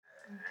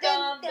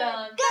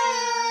dun.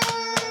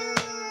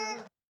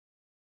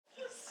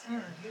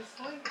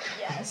 Seriously?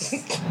 Yes.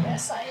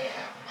 Yes, I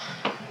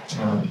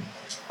am.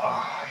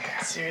 Oh,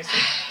 yeah. Seriously?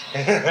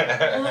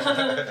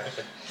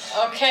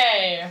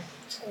 Okay.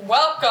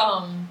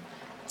 Welcome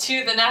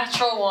to the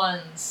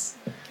Natural1z.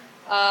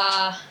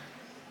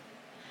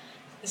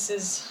 This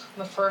is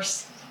the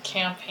first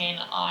campaign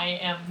I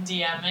am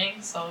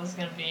DMing, so this is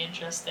going to be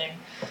interesting.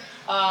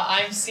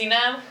 I'm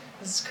Sinem,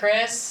 this is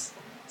Chris,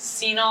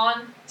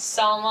 Sinon,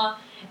 Selma,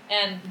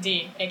 and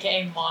D,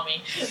 aka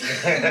Mommy.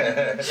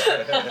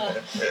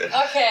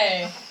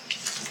 Okay.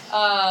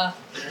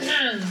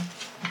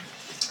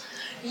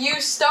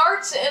 You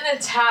start in a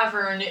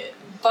tavern,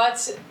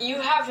 but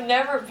you have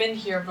never been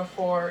here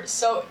before,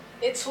 so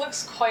it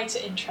looks quite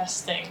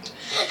interesting.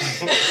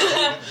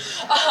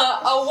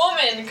 A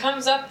woman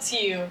comes up to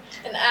you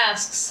and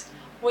asks,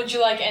 "Would you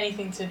like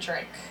anything to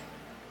drink?"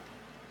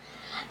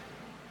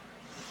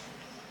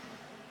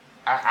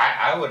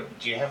 I would.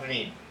 Do you have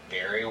any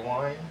berry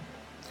wine?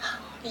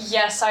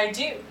 Yes, I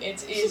do.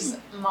 It is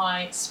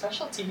my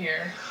specialty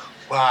here.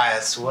 Why,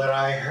 that's what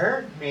I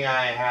heard. May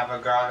I have a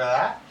grog of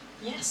that?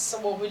 Yes, so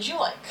what would you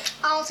like?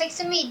 I'll take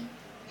some mead.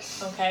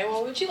 Okay,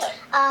 what would you like?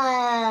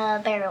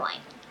 Berry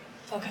wine.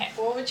 Okay,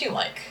 what would you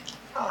like?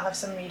 I'll have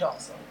some meat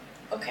also.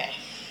 Okay.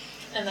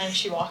 And then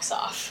she walks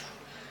off.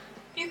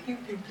 Pew, pew,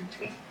 pew, pew,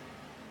 pew.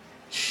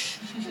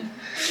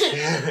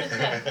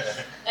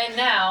 And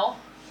now,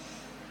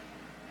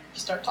 you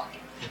start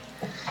talking.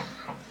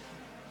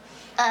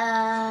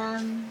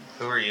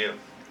 Who are you?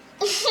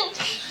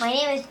 My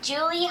name is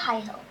Julie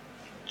Highhill.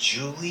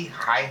 Julie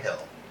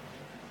Highhill.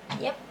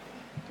 Yep.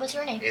 What's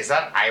your name? Is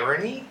that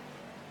irony?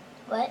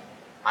 What?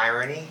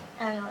 Irony?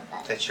 I don't know what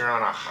that is. That you're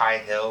on a high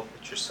hill,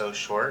 but you're so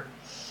short?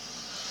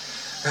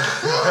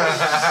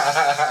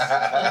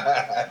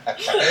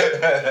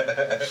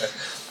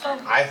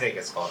 I think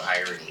it's called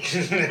irony.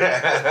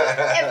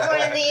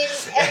 Everyone of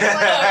these.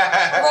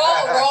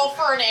 Roll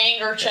for an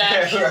anger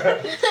check.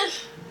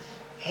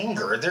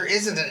 Anger? There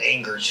isn't an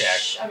anger check.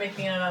 Shh, I'm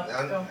making it up.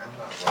 I'm Go. not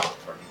rolling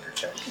for an anger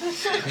check.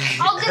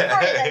 I'll defer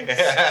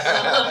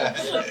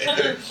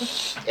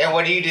then. And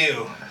what do you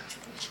do?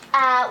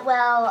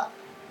 Well,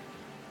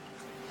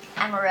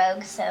 I'm a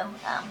rogue, so,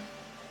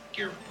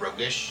 You're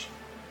roguish?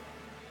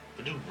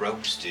 What do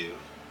rogues do?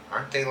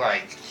 Aren't they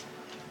like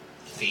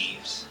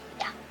thieves?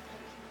 Yeah.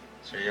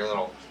 So you're a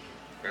little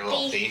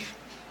thief?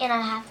 and a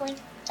halfling,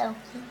 so.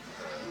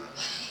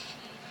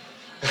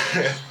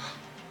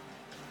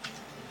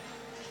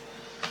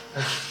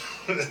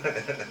 I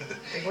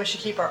think we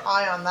should keep our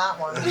eye on that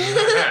one.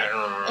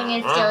 I'm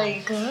gonna steal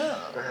your girl.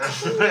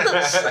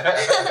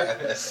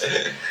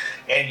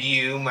 And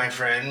you, my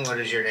friend, what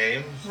is your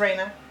name?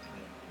 Raina.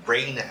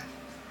 Raina.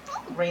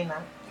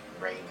 Raina.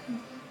 Raina.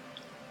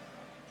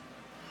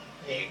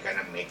 Are you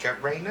gonna make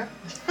it Raina?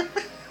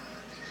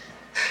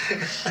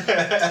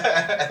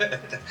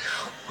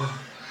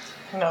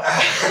 No.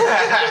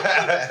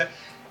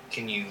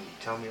 Can you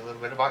tell me a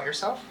little bit about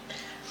yourself?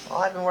 Well,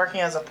 I've been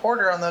working as a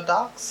porter on the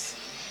docks.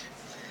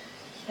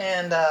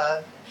 And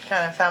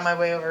kind of found my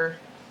way over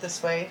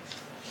this way.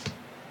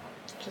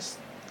 Just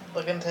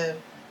looking to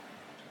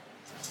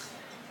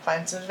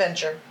find some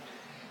adventure.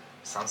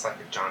 Sounds like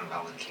a John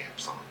Mellencamp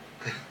song.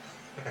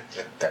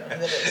 Don't know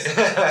who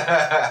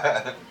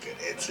that is. Good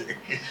answer.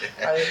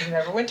 Are they from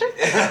Neverwinter?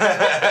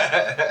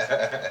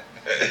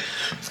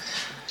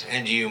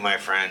 And you, my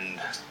friend.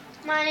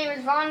 My name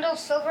is Vondel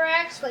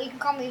Silveraxe, but you can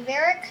call me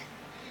Varric.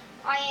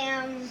 I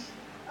am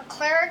a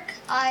cleric.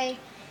 I'm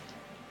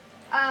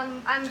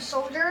a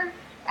soldier.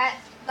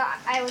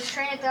 I was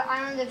trained at the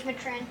island of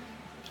Matran.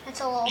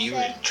 That's all I'll You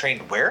say. were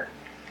trained where?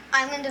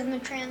 Island of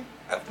Matran.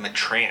 Of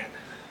Matran.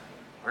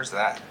 Where's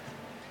that?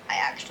 I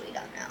actually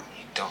don't know.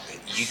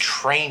 You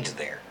trained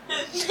there.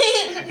 Really?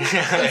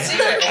 Just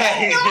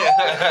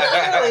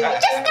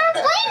start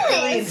playing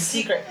Really in this.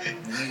 secret.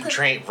 You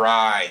trained,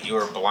 right. You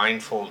were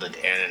blindfolded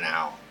in and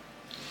out.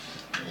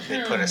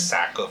 They put a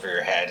sack over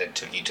your head and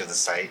took you to the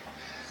site.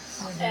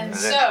 And then-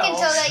 so, I can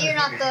tell that you're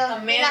not the. a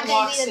you're man not gonna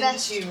walks be the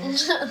best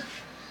into.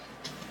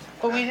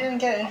 But we didn't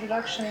get an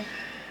introduction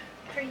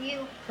for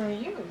you. from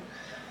you.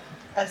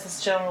 As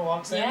this gentleman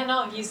walks in. Yeah,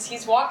 no,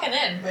 he's walking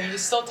in, but you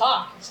still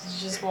talk.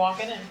 He's just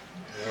walking in.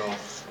 The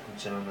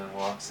gentleman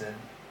walks in.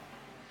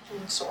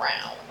 Looks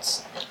around, and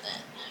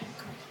then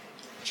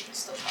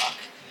still talk.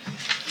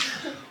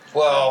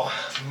 Well,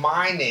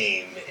 my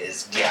name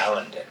is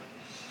Galandon,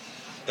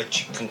 but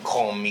you can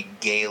call me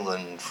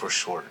Galen for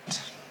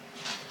short.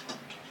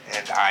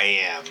 And I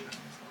am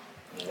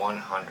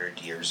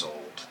 100 years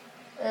old.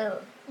 Oh.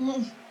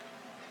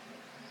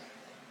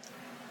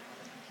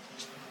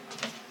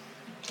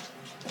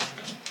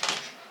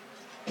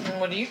 And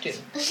what do you do?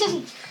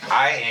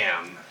 I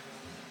am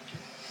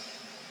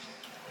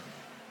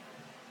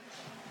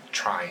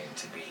trying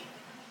to be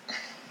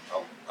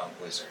a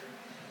wizard.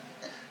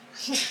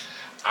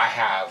 I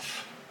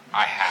have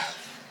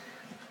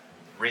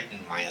written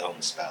my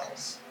own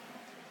spells.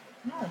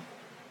 Oh.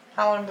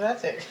 How long did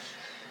that take?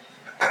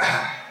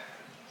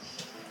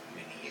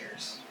 Many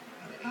years.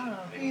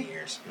 Many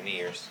years. Many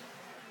years.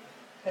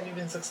 Have you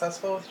been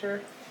successful with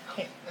your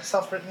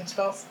self-written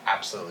spells?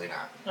 Absolutely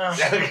not. Oh.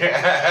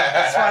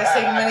 That's why it's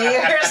taken many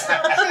years.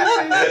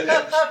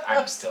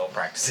 I'm still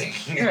practicing.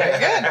 Very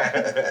good.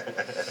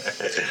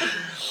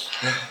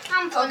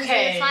 I'm fun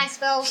Okay. with my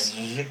spells.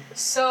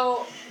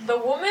 So the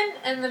woman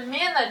and the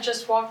man that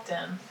just walked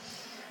in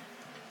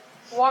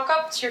walk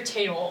up to your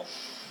table.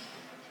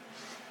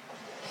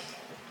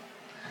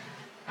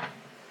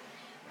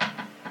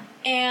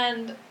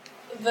 And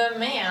the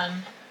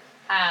man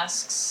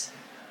asks,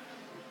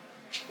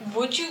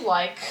 would you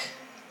like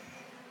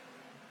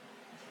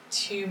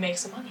to make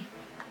some money?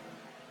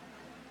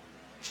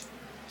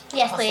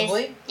 Yes, Possibly.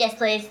 please. Yes,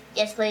 please.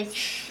 Yes, please.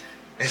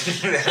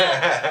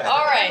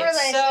 Alright, Whatever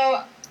they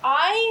so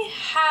I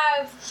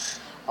have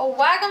a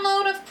wagon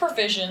load of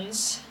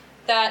provisions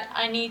that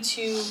I need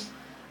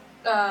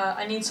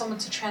someone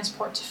to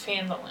transport to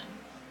Phandelver.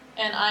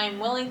 And I am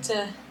willing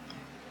to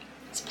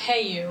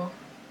pay you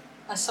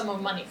a sum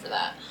of money for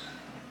that.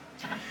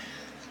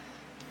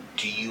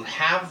 Do you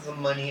have the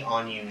money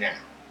on you now?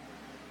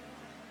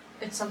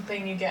 It's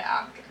something you get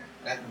after.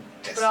 That's-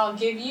 But I'll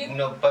give you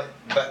No, but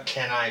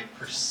can I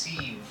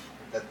perceive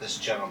that this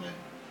gentleman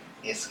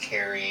is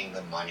carrying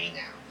the money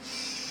now?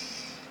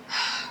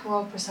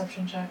 roll a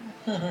perception check.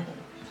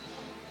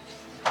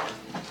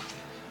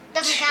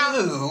 Doesn't count.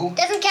 2.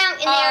 Doesn't count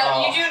in there.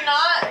 Oh. You do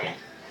not.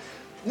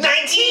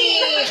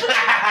 19!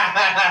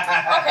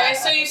 Okay,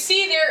 so you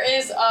see there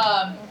is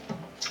a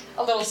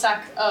little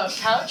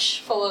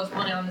pouch full of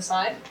money on the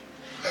side.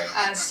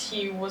 As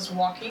he was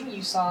walking,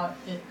 you saw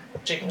it,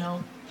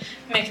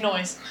 make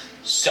noise.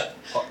 So,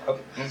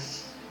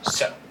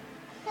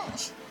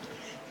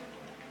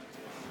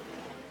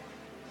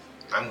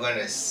 I'm going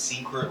to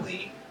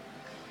secretly,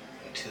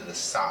 to the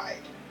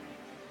side,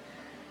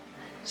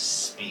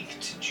 speak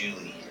to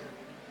Julie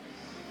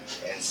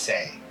here and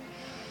say,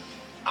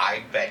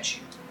 I bet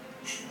you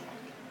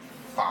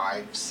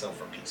 5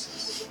 silver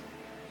pieces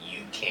you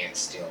can't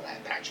steal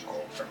that patch of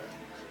gold from him.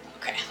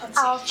 Okay, let's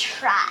see. I'll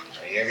try.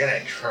 You're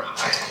gonna try.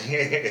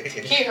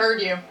 He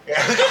heard you.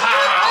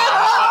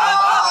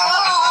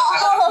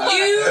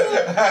 You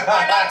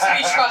are not to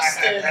be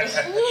trusted,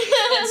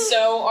 and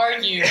so are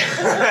you.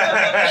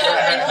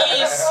 And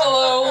he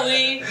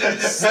slowly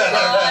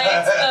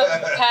slides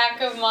the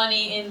pack of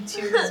money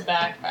into his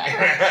backpack.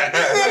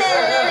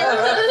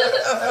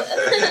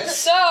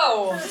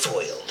 So,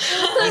 Foiled.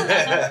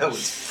 I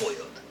was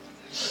foiled.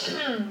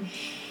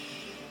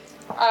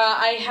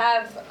 I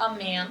have a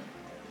man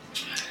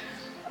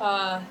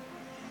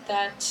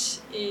that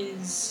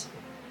is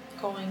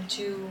going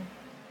to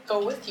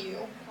go with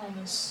you on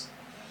this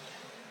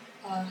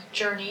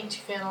journey to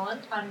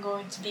Finland. I'm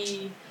going to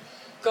be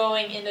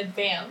going in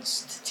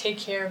advance to take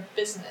care of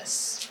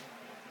business.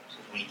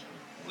 We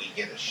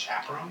get a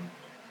chaperone?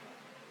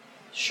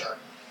 Sure.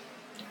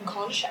 You can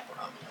call it a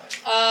chaperone.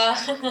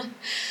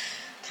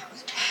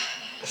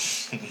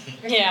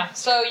 Yeah,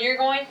 so you're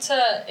going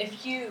to,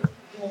 if you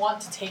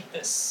want to take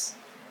this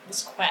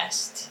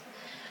quest,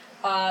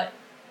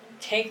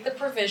 take the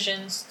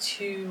provisions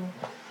to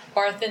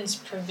Barthen's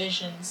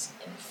Provisions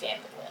in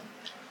Phandelver.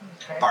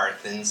 Okay.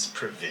 Barthen's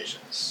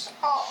Provisions.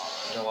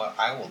 You know what?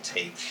 I will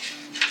take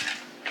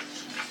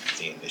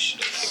the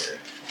initiative here.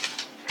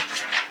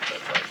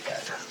 Like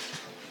that.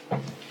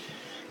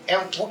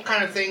 And what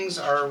kind of things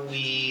are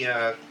we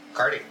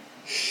guarding?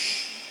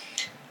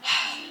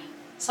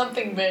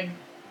 Something big.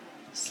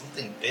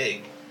 Something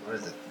big. What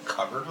is it?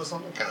 Covered with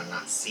something? Can I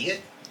not see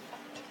it?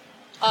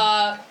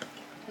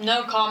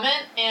 No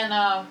comment,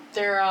 and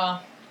they're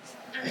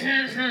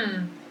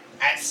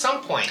At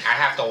some point, I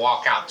have to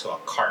walk out to a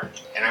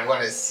cart, and I'm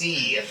going to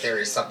see if there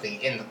is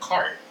something in the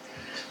cart.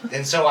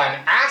 And so I'm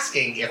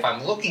asking, if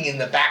I'm looking in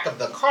the back of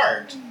the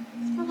cart,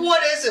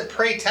 what is it,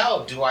 pray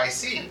tell, do I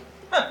see?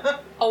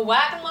 a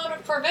wagon load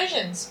of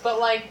provisions, but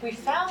like we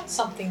found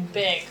something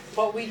big,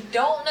 but we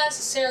don't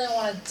necessarily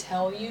want to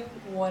tell you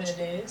what it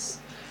is.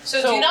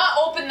 So do not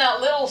open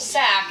that little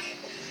sack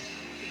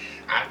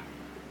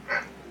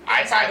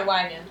inside the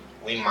wagon.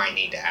 We might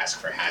need to ask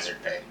for hazard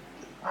pay.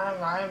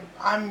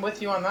 I'm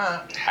with you on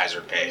that.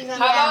 Hazard pay. How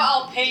about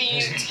I'll pay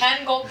you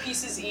 10 gold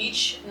pieces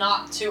each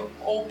not to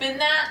open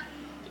that?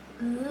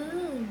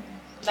 Ooh.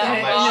 That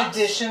In box?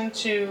 addition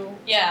to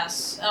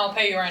Yes, and I'll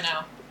pay you right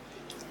now.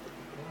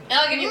 And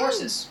I'll give you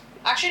horses.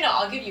 Actually, no,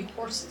 I'll give you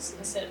horses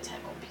instead of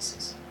 10 gold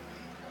pieces.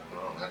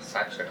 Well, that's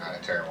actually not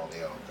a terrible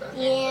deal.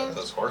 Yeah.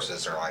 Those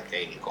horses are like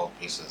 80 gold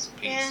pieces a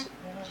piece.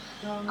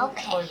 Yeah.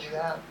 Okay. Probably do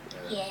that.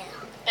 Yeah.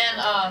 And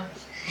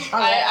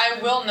I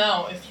will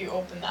know if you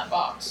open that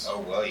box. Oh,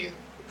 will you?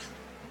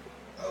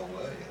 Oh,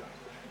 will you?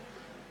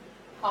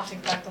 I'll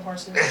take back the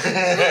horses. Alright,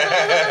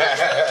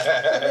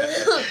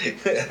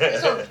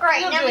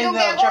 Not now we doing don't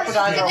get that,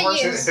 jeopardize our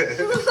horses. Give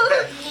it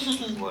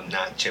horses. Will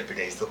not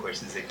jeopardize the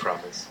horses, I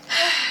promise.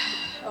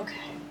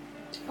 Okay.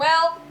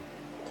 Well,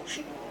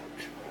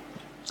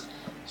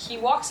 he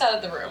walks out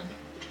of the room.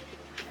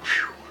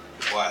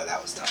 Wow,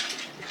 that was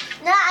tough.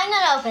 No, I'm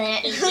gonna open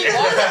it.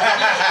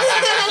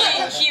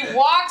 He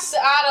walks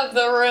out of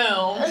the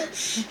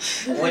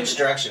room. Which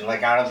direction?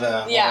 Like out of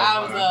the. Yeah,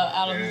 out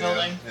of the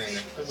building. Yeah.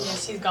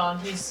 Yes, he's gone.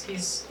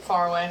 He's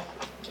far away.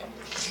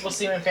 We'll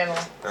see him in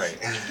Phandelver. Right.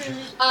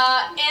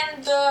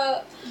 And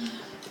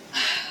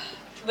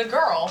the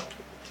girl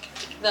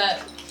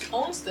that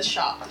owns the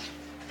shop.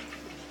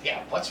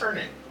 Yeah. What's her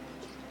name?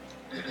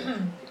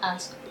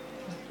 Ask.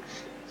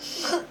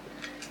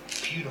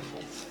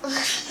 Beautiful.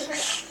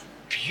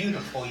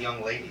 Beautiful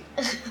young lady.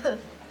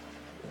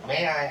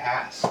 May I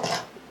ask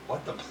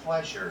what the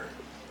pleasure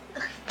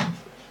of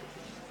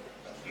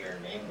your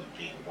name would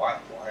be? Why?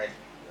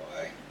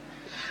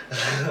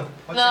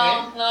 What's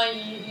your name? No,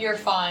 you're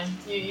fine.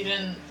 You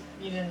didn't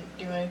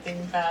do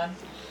anything bad.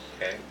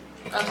 Okay.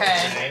 Okay.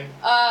 What's your name?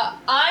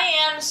 I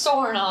am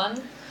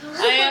Sornon.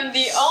 I am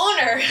the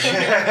owner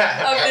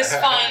of this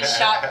fine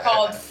shop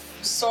called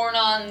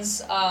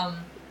Sornon's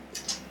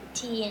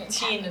Tea and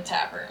Tea in the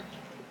Tavern.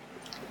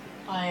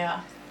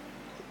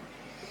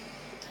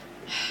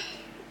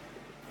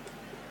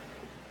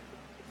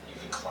 You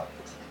can club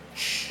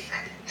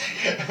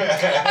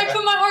I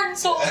put my heart and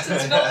soul into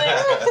this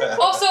building.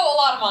 Also, a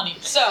lot of money.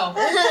 So.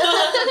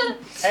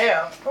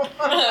 Heyo.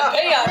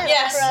 Pay up,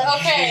 yes.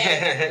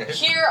 Okay.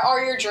 Here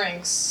are your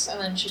drinks. And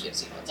then she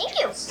gives you one. Thank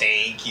you.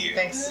 Thank you.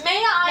 Thanks. May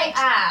I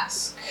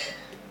ask,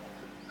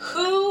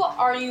 who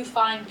are you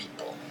fine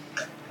people?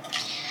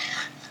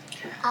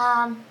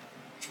 I'm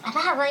a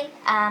halfling.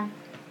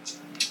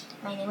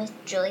 My name is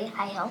Julie.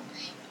 Hi ho,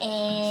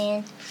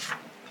 and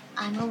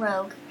I'm a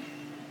rogue.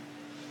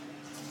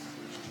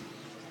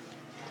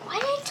 Why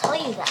did I tell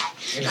you that?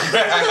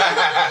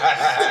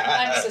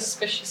 I'm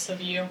suspicious of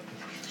you.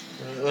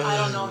 I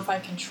don't know if I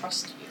can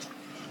trust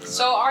you.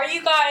 So, are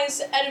you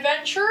guys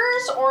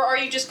adventurers or are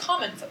you just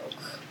common folk?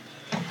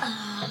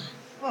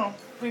 Oh,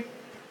 we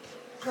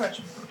pretty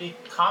much be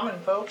common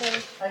folk,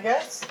 I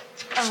guess.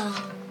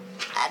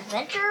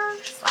 Adventure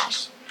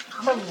slash.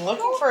 I'm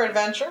looking for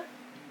adventure.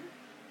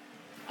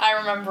 I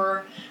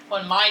remember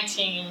when my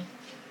team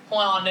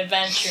went on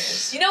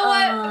adventures. You know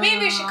what?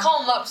 Maybe we should call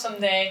them up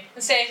someday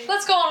and say,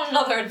 let's go on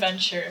another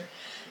adventure.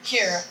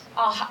 Here,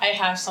 I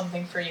have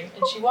something for you.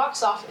 And she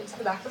walks off into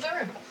the back of the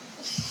room.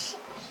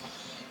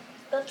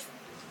 Oops.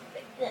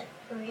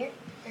 Over here.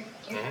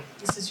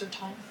 This is your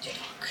time to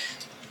talk.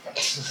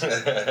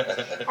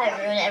 I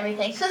ruined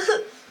everything.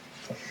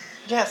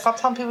 Yeah, stop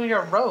telling people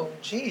you're a rogue.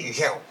 Jeez.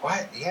 Yeah,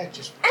 what? Yeah,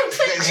 just.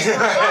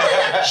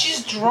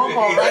 She's drunk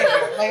already.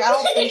 Like, I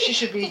don't think she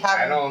should be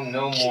having. I don't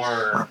know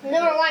more.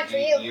 Number one for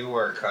you. You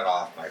were cut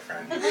off, my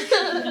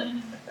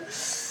friend.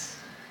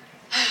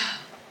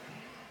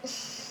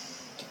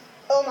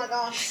 Oh my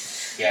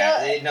gosh.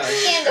 Yeah, No, it's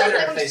stand better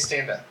up. if they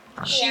stand up.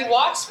 She Yeah.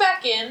 walks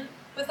back in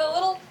with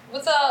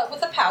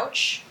a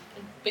pouch,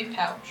 a big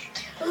pouch.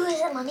 Ooh, is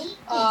that money?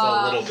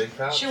 The little big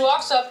pouch. She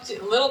walks up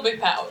to little big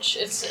pouch.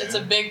 It's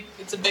a big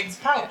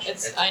pouch.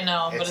 I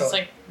know, but It's it's a-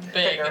 like big.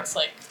 bigger. It's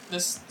like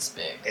this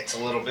big. It's a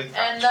little big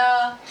pouch.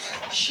 And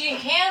she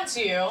hands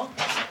you.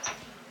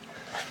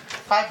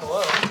 Five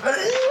Below.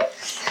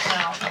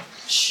 No.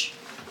 Shh.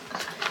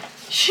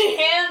 She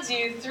hands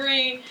you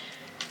three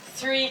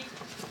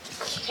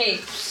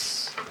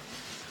capes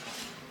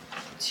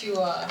to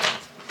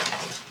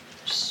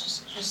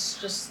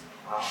just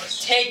Oh, it's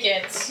just, take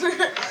it.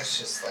 that's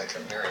just like a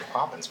Mary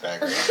Poppins bag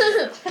right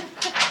here.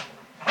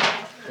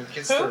 Who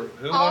gets Who?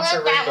 who I'll wants a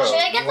let that rainbow? one. Should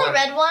I get You the want-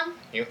 red one?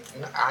 You,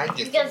 no, I get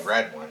Because- the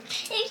red one.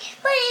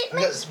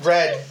 But It's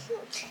red.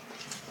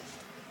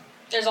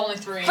 There's only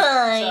 3.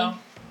 Fine. So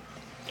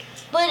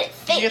would it You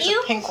fit get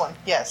you? the pink one.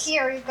 Yes.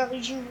 Here you go,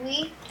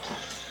 Julie.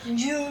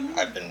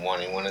 I've been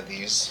wanting one of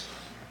these.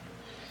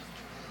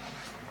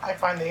 I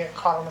find they get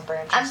caught on the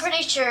branches. I'm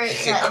pretty sure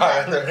it's Get not.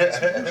 caught on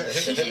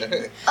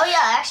the- Oh yeah, They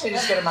actually.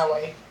 just get in my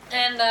way.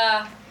 and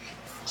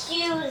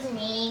Excuse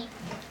me.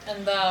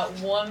 And the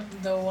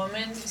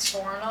woman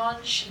sworn on,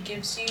 she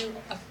gives you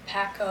a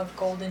pack of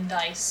golden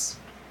dice.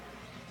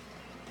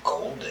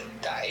 Golden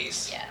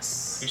dice.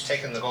 Yes. Who's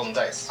taking the golden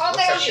dice? Oh, Looks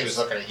there like it she is. was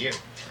looking at you.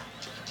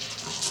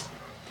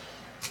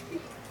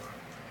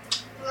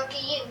 Look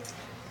at you.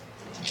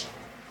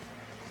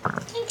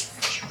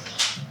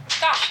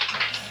 Gosh.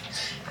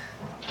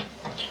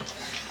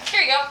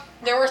 Here you go.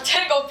 There were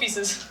 10 gold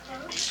pieces.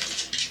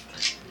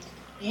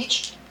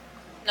 Each?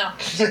 No.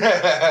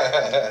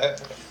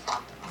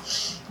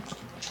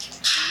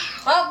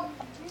 Well,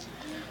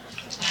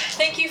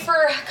 thank you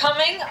for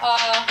coming,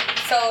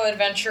 fellow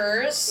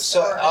adventurers,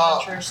 So, or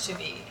adventurers to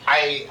be.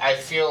 I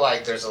feel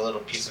like there's a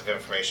little piece of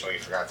information we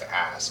forgot to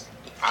ask.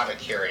 Out of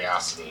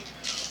curiosity,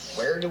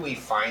 where do we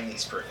find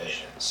these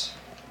provisions?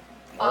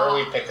 Where are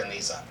we picking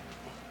these up?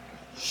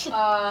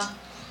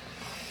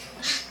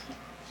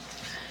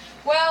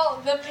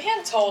 Well, the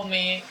man told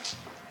me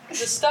the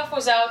stuff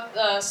was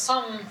out,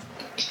 some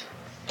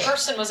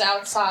person was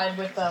outside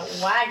with a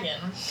wagon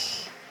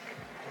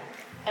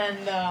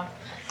and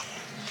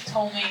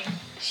told me,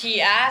 he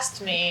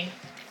asked me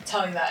to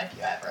tell you that if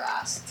you ever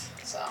asked.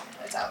 So,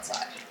 it's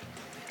outside.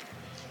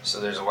 So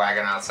there's a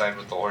wagon outside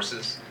with the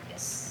horses?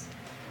 Yes.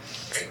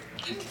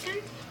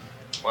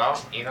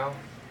 Well,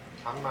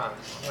 I'm gonna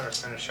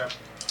finish up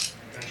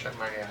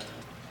my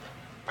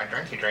my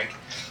drinky drink.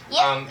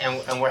 Yeah.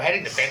 And we're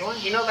heading to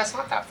Phandelver. That's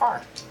not that far.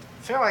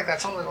 I feel like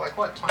that's only like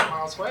what, 20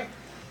 miles away?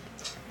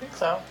 I think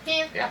so.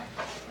 Yeah.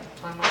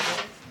 20 miles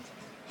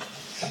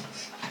away.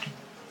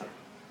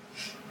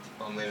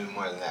 Well, maybe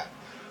more than that.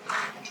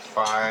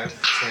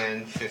 5,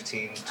 10,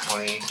 15,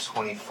 20,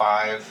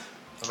 25,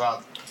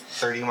 about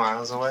 30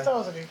 miles away. That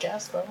was a good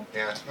guess, though.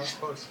 Yeah, that was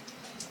close.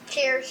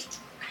 Cheers.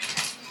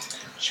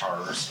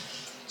 Chars.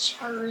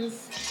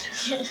 Cheers.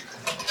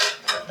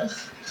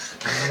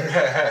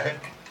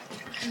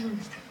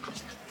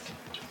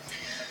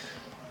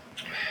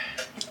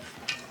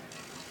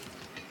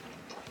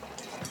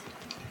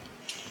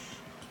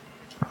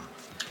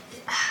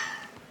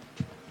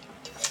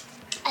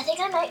 I think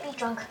I might be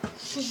drunk.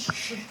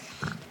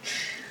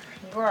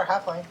 You are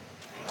halfway.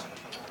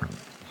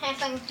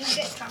 Halfling, you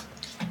get drunk.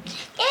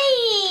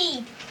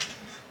 Yay!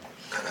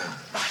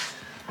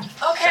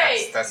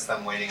 Okay. That's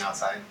them waiting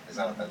outside. Is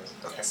that what that is?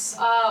 Okay. Yes.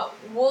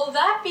 Will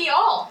that be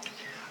all?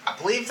 I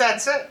believe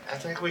that's it. I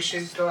think we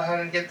should go ahead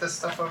and get this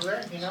stuff over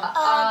there,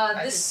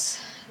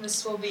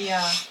 This will be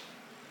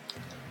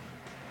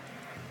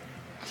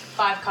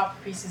 5 copper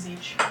pieces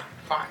each.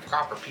 5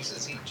 copper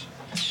pieces each.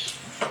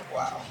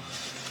 Wow.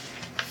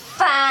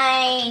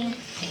 Fine.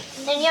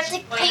 Then you have to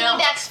Why pay me not?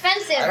 back.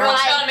 Expensive, I don't- Everyone's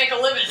right? gotta make a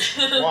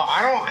living. Well,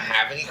 I don't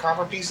have any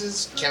copper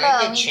pieces. Can No,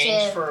 I get me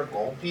change too. for a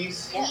gold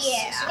piece? Yeah.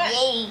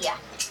 Yeah.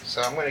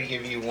 So I'm gonna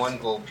give you 1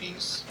 gold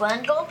piece.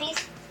 1 gold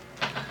piece.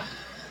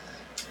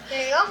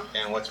 There you go.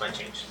 And what's my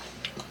change?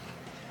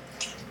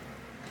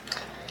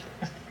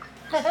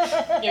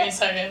 Give me a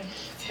second.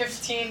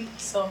 15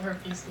 silver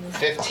pieces.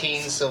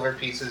 15 silver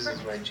pieces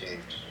is my change.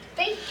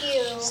 Thank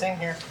you. Same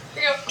here.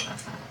 Here you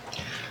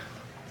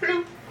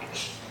go.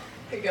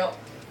 Here you go.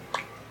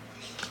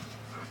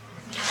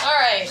 All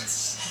right.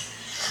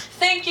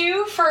 Thank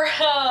you for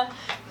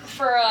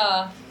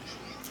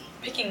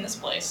picking this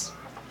place.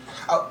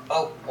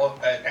 Oh, well,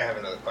 I have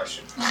another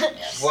question.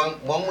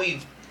 When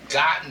we've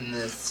gotten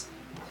the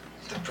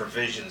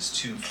provisions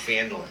to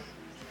Phandelver,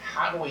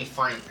 how do we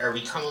find, are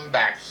we coming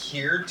back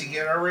here to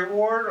get our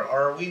reward, or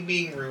are we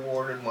being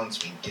rewarded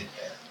once we get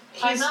there?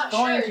 I'm He's not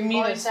going sure. to You're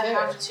meet going us to there.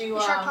 have to Sure,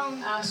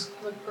 come. ask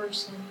the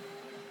person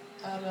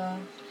that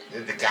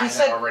The guy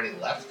said- that already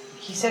left?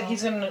 He said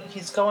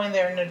he's going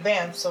there in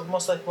advance, so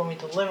most likely when we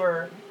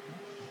deliver,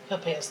 he'll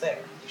pay us there.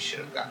 We should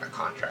have gotten a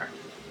contract.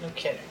 No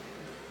kidding.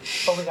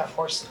 But we got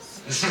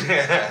horses.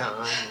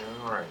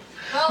 Alright.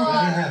 Well,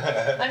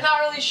 I'm not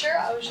really sure.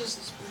 I was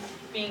just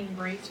being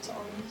briefed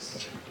on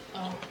this.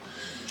 Oh,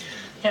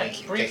 Yeah,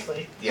 Thank you.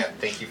 briefly.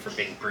 Thank you for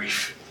being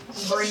brief.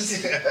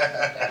 brief.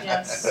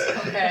 Yes.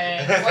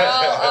 Okay.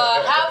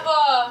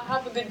 Well,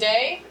 have a good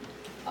day.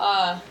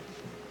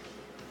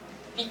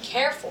 Be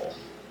careful.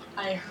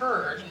 I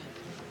heard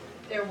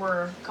there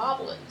were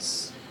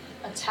goblins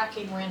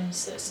attacking random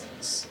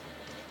citizens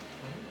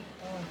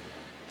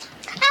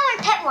I want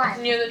to pet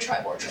one. near the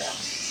Tribor Trail.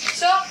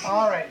 So,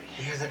 Alright.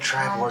 You're the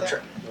Tribor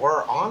Trail.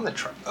 We're on the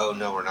trail. Oh,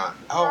 no, we're not.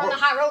 Oh, We're on the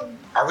high road.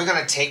 are we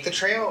going to take the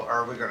trail, or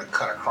are we going to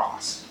cut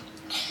across?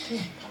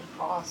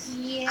 Cross.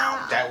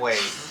 Yeah. That way,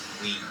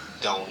 we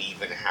don't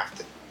even have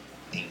to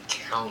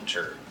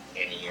encounter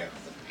any of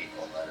the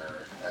people that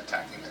are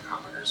attacking the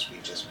commoners. We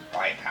just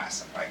bypass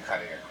them by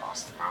cutting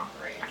across the mountain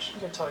range. You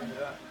can totally do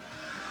that.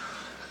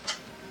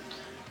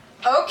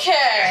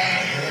 okay.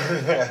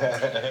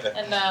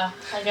 And I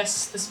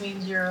guess this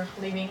means you're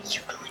leaving.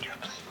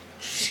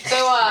 So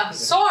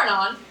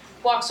Sornon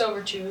walks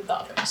over to the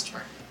other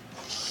customer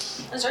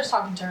and starts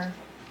talking to her.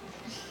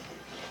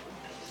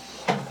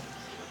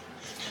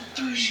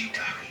 Who's she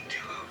talking to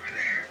over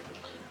there?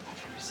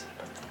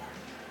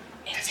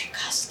 It's a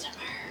customer.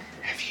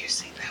 Have you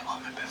seen that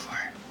woman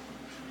before?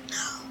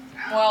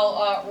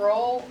 Well,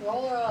 roll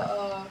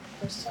a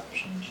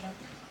perception check.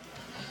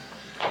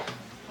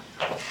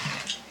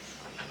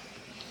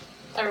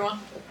 Everyone.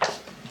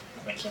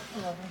 Thank you.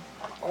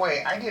 Oh,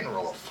 wait, I didn't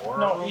roll a 4. I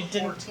No, rolled you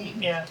didn't.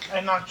 14. Yeah,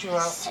 I knocked you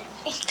out.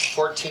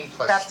 14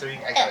 plus That's- 3,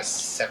 I got a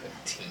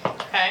 17.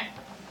 Okay.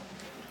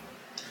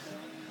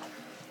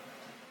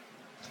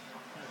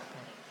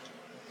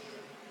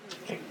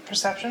 Okay,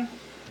 perception?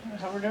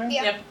 Is that what we're doing?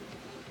 Yeah. Yep.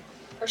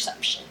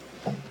 Perception.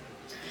 And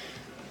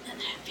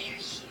that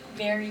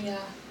very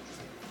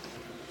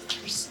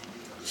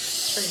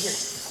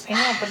I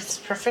know, but it's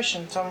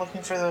proficient, so I'm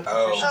looking for the Oh.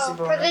 proficiency Oh,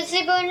 bonus.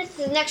 proficiency bonus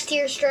is next to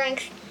your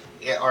strength.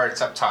 Yeah, or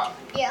it's up top.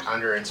 Yeah.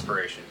 Under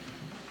inspiration.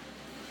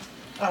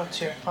 Oh,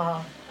 2.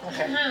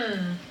 Okay.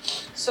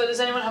 So does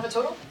anyone have a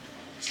total?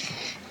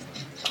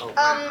 Oh,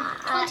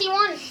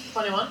 21.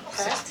 21.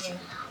 Okay.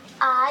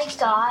 I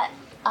got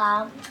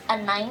a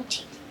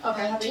 19.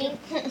 Okay. How about you?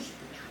 19.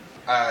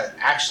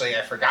 actually,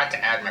 I forgot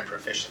to add my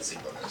proficiency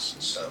bonus,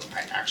 so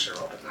I actually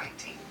rolled a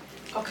 19.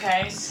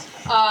 Okay.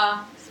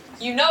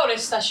 You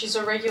notice that she's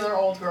a regular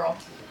old girl,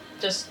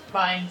 just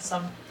buying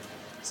some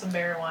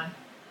berry wine.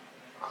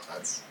 Oh,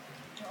 that's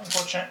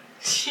Unfortunate.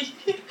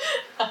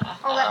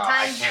 All that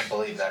I time. can't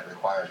believe that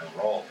required a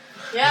roll.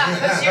 Yeah,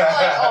 because you're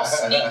like all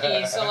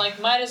sneaky, so like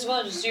might as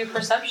well just do a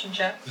perception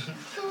check.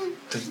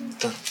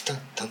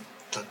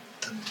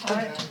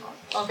 Alright.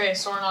 Okay,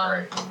 Sorna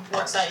Alright.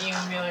 looks at you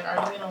and be like,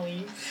 "Are you gonna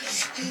leave?"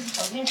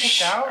 I'm being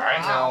kicked out. I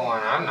know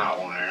one. I'm not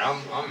one.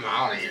 I'm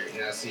out of here.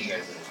 Yeah, see you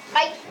guys.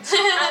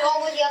 I'll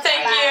go with you.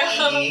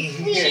 Thank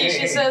you.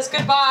 She says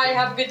goodbye.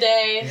 Have a good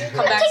day.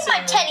 Come back Take my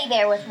soon. teddy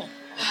bear with me.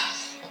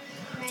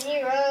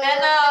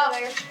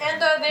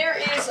 And there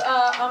is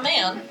a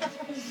man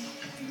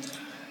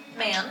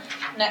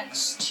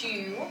next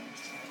to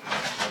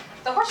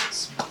the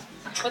horses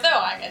with a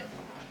wagon.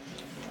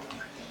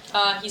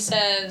 He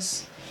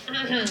says,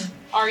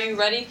 "Are you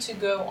ready to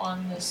go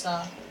on this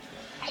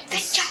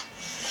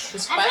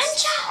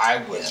quest?" I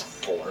was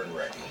born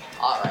ready.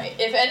 All right.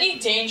 If any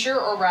danger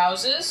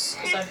arouses,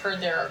 because I've heard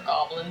there are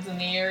goblins in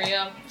the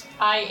area,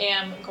 I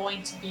am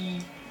going to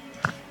be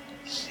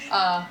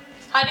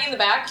hiding in the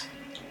back,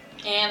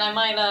 and I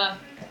might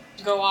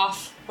go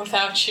off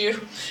without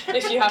you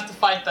if you have to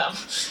fight them.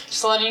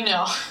 Just letting you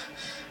know.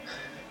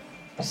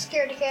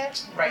 Scaredy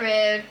cat. Right.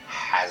 Rude.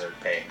 Hazard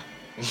pay.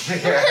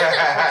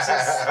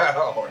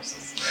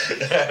 Horses.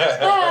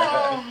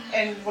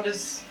 And what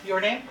is your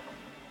name?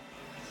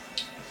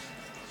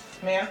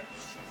 Man?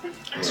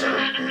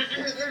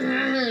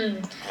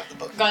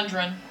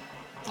 Gundren.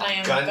 I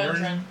am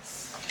Gundren.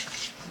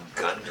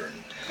 Gundren.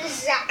 This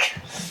is Zach.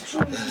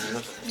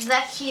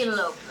 The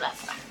kilo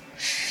bluffer.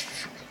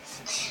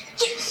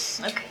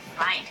 Okay,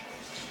 fine.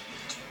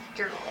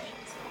 You're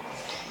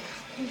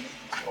late.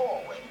 Oh,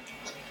 wait.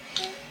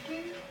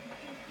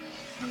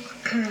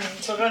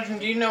 So, Gundren,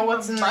 do you know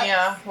what's in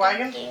the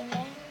wagon?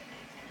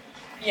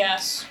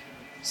 Yes.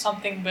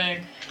 Something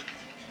big.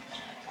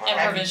 And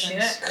Have you seen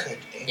provisions. it? Could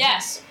be.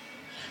 Yes.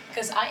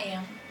 Because I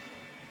am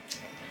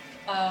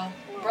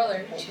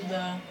brother to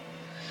the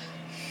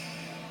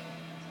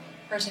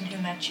person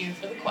who met you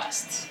for the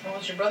quest. And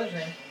what's your brother's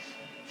name?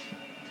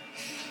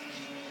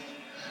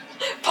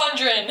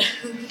 Pundren.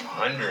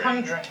 100.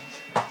 100.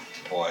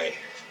 Boy,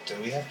 do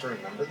we have to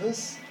remember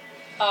this?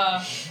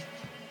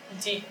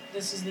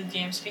 This is the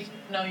DM speaking?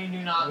 No, you do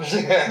not. Because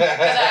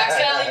I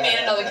accidentally made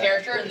another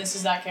character, and this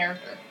is that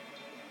character.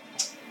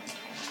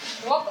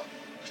 You're welcome.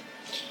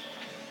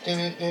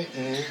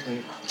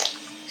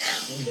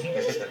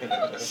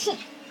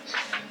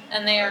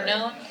 And they are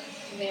known.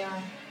 They're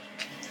known.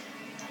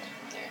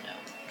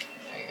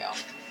 There you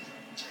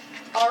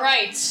go.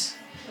 Alright.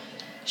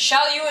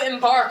 Shall you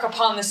embark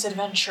upon this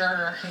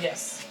adventure?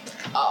 Yes.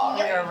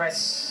 Alright.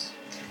 Right.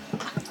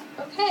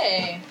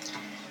 Okay.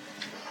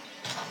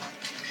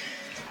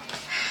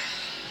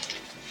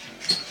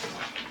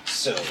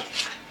 So,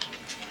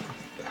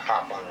 we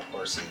hop on our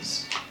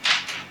horses.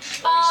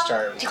 We Um,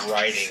 start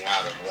riding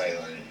out of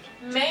Leyland.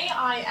 May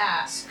I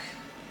ask,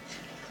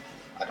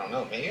 I don't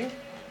know, may you?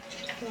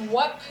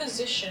 what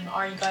position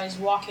are you guys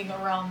walking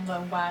around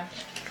the wagon?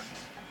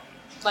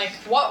 Like,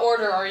 what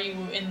order are you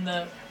in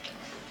the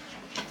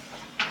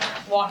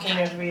walking? You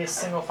have to be a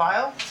single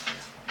file?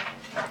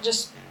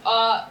 Just,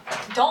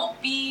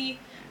 don't be,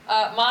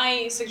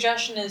 my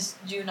suggestion is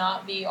do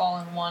not be all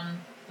in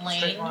one lane.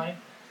 Straight line.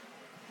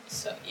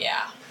 So,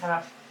 yeah.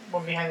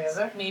 One behind the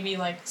other? Maybe,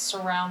 like,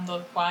 surround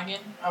the wagon,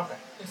 Okay.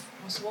 if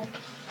possible.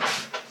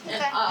 Okay.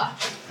 And,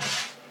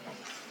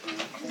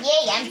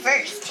 Yay, I'm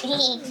first.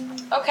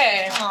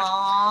 okay,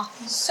 Aww.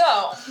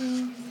 so,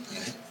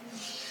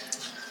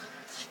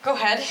 go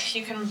ahead,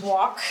 you can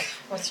walk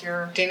with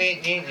your... And,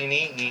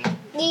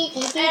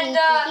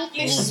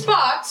 you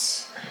spot...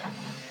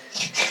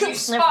 you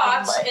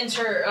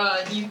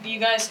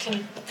guys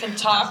can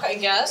talk, I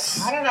guess.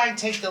 How did I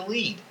take the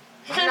lead?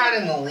 I'm not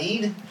in the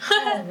lead.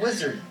 I'm a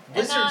wizard.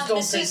 Wizards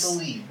don't take the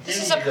lead. This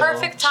There is you a go.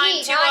 perfect time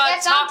Gee, to now I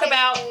guess I'll take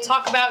the lead.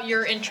 talk about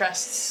your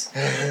interests.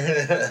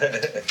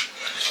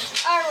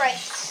 Alright,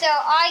 so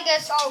I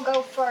guess I'll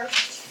go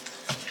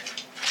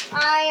first.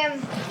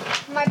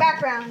 My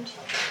background.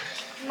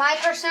 My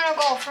personal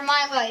goal for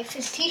my life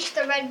is teach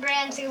the Red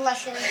Brands a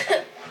lesson.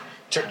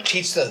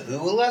 Teach the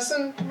who a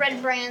lesson?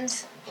 Red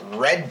Brands.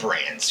 Red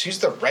Brands. Who's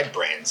the Red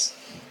Brands?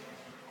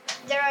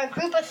 They're a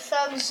group of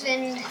thugs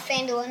in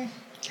Phandelver.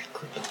 A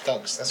group of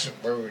thugs. That's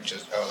where we're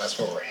just. Oh, that's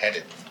where we're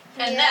headed.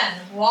 And Yeah. then,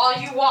 while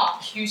you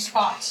walk, you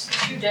spot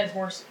 2 dead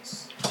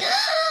horses.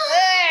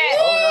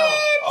 Oh no!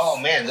 Oh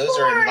man, those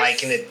are in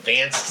like an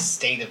advanced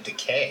state of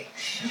decay.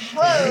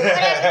 Whoa, what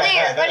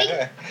happened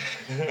there,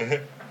 buddy?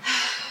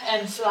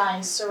 And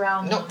flies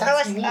surround No, them.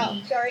 that's Oh,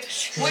 me. sorry.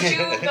 Would you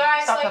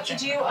guys Stop like to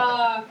touching. do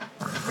a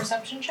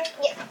perception check?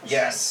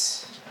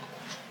 Yes.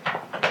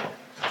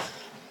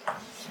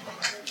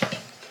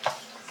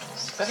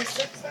 Is that a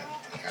 6 now?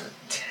 I got a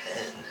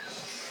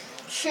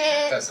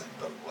 10. Doesn't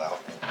bode well.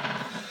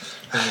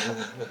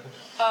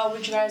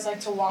 Would you guys like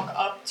to walk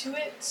up to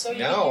it? So you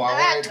No, can I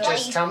want to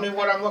That's just tell me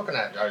what I'm looking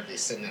at. Are they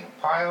sitting in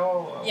a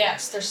pile?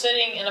 Yes, they're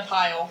sitting in a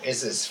pile,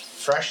 Is this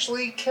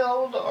freshly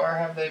killed or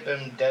have they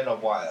been dead a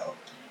while?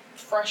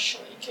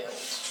 freshly killed.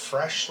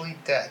 Freshly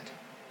dead.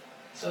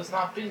 So it's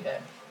not be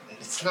dead.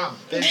 It's not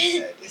been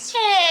said. It's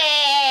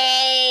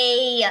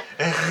Hey!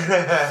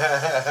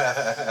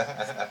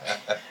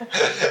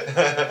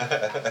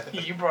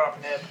 You brought up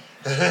Nib.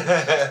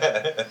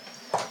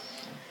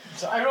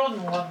 So I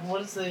rolled 1.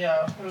 What is the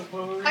what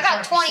were we I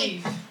got trying to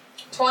 20. perceive?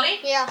 20?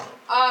 Yeah.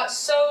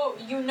 So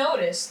you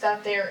notice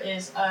that there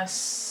is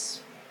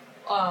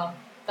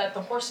that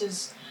the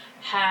horses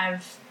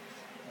have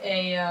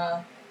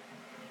a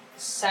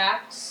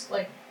sacks,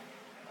 like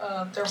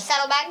they're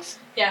Saddlebags.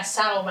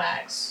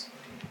 saddlebags.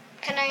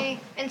 Can I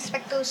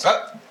inspect those?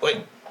 Oh,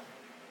 wait.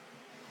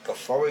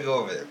 Before we go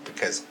over there,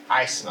 because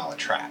I smell a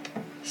trap.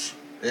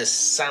 This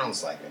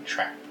sounds like a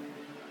trap.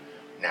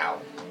 Now,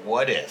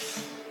 what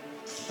if...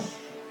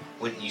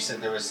 you said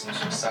there was some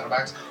sort of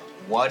saddlebags?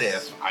 What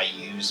if I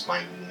use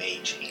my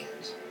mage hand?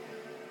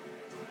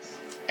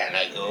 And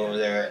I go over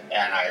there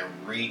and I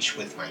reach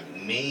with my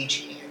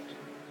mage hand.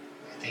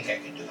 I think I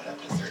can do it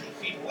up to 30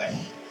 feet away.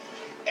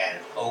 And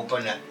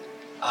open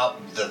up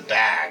the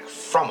bag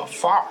from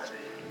afar.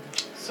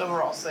 So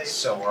we're all safe.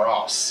 So we're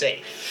all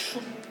safe.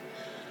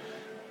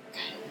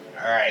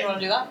 All right. You want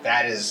to do that?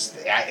 That is,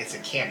 it's a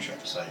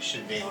cantrip, so I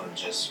should be able to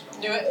just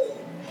Do it.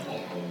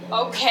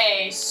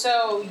 Okay,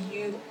 so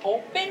you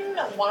open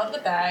one of the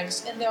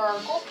bags and there are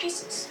gold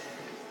pieces.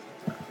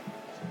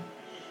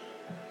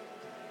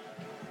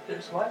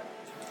 There's what?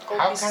 Gold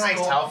How pieces can I of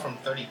gold. tell from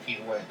 30 feet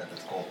away that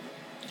it's gold?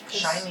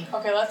 Shiny.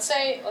 Okay, let's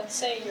say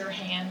your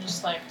hand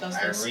just like does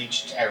I this.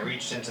 reached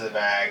into the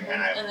bag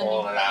and I And then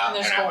pulled it out and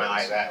and there's I went gold.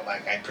 like that,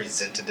 like I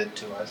presented it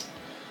to us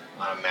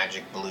on a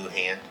magic blue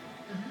hand,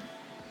 and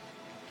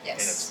it's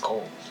Yes.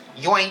 gold.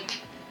 Yoink!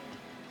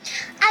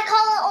 I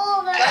call it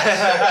over.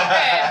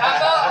 Okay,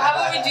 how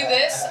about we do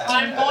this?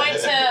 I'm going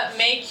to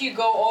make you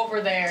go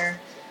over there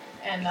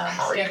and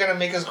How are you gonna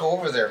make us go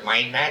over there?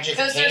 My magic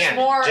hand. because there's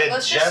more. did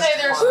Let's just say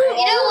there's fine. more,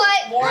 You know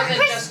what? more than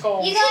just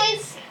gold. You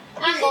guys,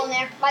 I'm going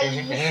there. Bye.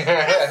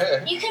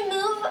 you can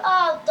move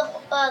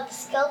the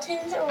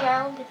skeletons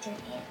around with your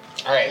hand.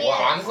 All right. Well,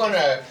 Yes. I'm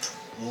gonna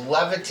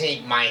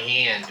levitate my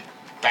hand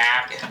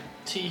back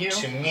To you.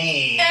 to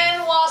me.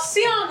 And while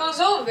Sion goes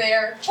over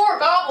there, 4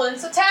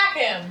 goblins attack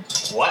him.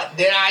 What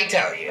did I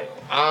tell you?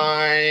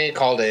 I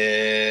called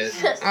it.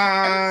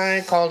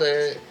 I called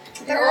it.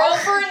 Roll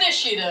for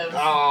initiative.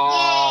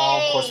 Oh,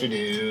 Yay. of course we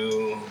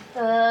do.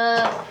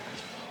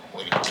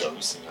 Way to go,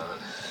 Sion.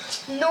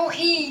 No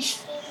heat.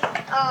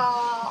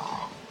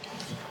 Oh.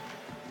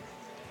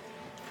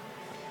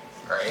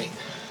 Right.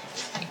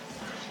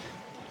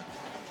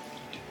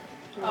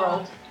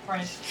 Oh,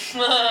 right.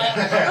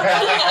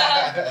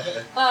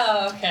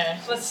 Oh, okay.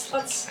 Let's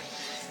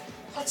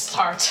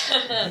start.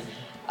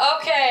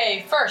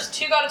 Okay, first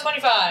 2 got a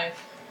 25,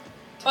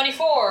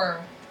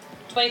 24,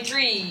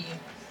 23,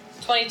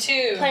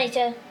 22,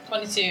 22.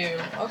 22.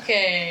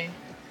 Okay.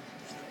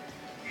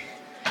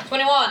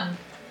 21,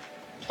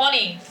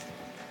 20,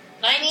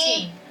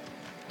 19.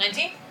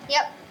 19?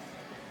 Yep.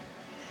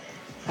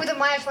 With a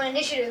 -1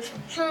 initiative.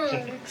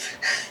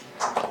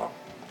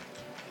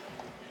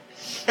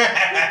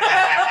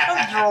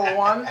 Roll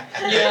 1.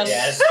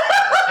 Yes.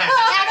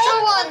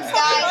 Natural ones,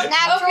 guys.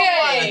 Natural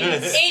Okay.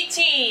 ones.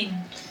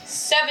 18,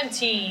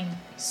 17,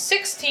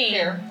 16,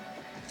 Here.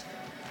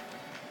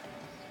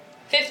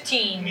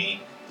 15.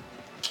 Me.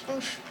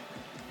 Oof.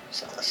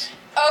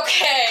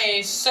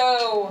 Okay,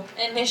 so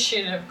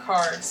initiative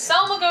cards.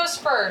 Selma goes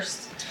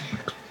first.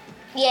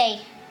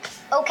 Yay.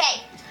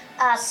 Okay.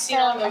 So Sion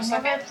I've goes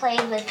never second.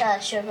 played with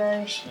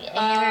Sugar.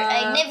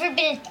 I've never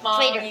been afraid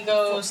Mommy of.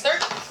 goes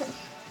third.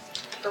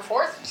 Or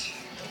fourth.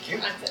 Thank you.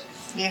 I'm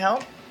fifth. Need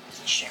help?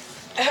 Sure.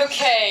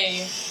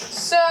 Okay,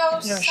 so You have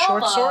a Selma,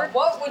 short sword?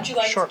 what would you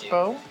like Short to do?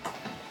 bow.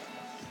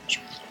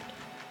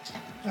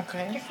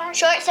 Okay.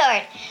 Short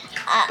sword.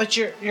 But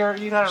you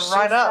gotta So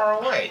ride up. far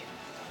away.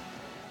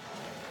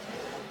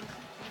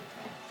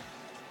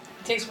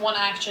 It takes 1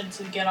 action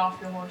to get off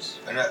your horse.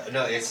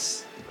 No,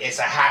 it's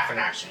a half an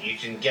action. You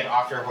can get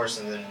off your horse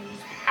and then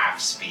move half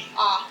speed.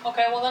 Ah,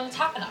 okay, well then it's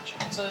half an action.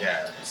 So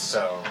Yeah.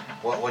 So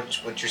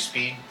what's your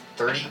speed?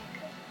 30.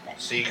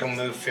 So you can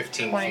move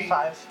 15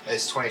 25. feet.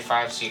 It's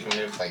 25, so you can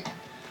move like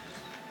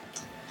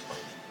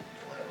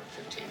whatever,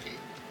 15 feet.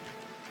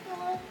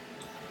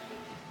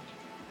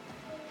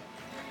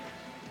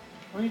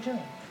 What are you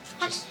doing?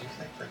 Just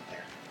like right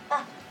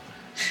there.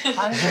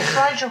 Why don't you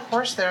ride your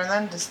horse there and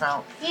then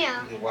dismount?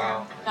 Yeah.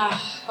 Wow.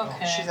 Ah, Oh,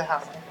 okay. she's a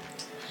halfling.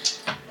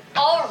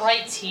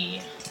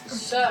 Alrighty.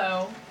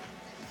 So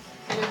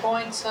you're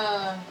going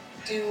to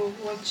do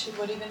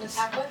what are you gonna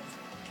attack with?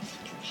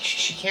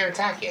 She can't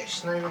attack yet.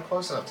 She's not even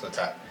close enough to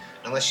attack.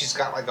 Unless she's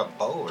got like a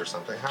bow or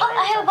something. How Oh, are you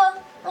I have a bow.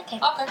 Okay.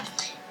 Okay.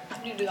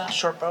 You do that.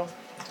 Short bow.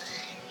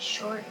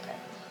 Short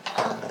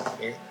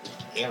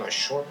You have a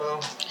short bow?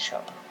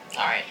 Short bow.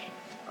 Alright.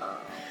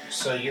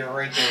 So you're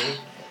right there.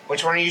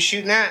 Which one are you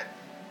shooting at?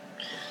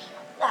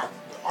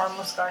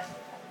 Armless guy.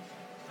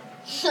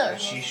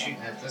 She's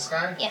shooting at this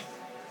guy? Yeah.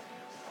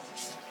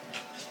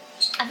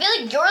 I feel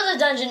like you're the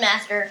dungeon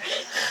master.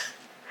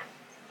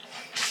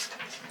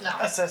 No.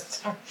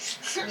 Assist.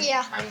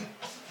 Yeah. I'm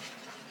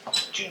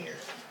junior.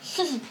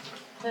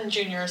 And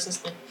junior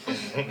assistant.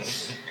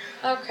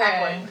 Okay.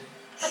 Awkward.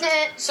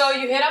 So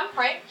you hit him,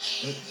 right?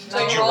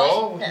 Did you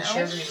roll? No. You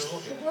shared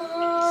what you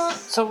rolled.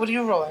 So what are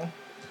you rolling?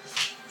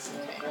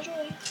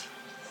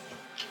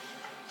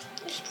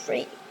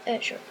 Straight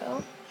short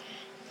bow.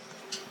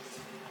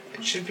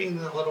 It should be in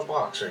the little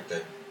box right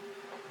there.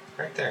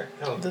 Right there.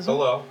 No, This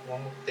below.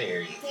 One more.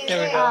 There you go.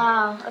 There we go.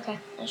 Oh, okay.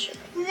 That's true.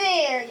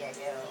 There you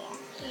go.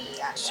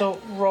 Yeah. So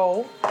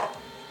roll.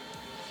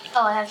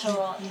 Oh, I have to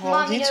roll. Roll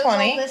Mommy knows all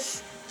d20.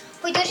 this.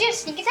 Wait, does she have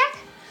sneak attack?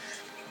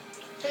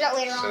 Or is that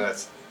later So on?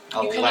 that's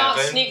You cannot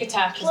 11. sneak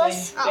attack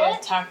Plus- because they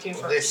attacked you It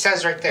first.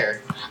 says right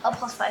there. Oh,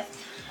 plus 5.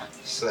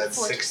 So that's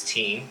 14.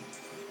 16.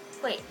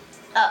 Wait.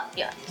 Oh,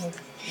 yeah.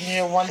 You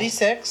know,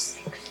 1d6.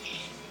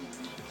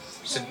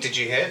 So did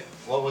you hit?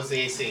 What was the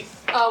AC?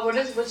 What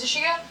did she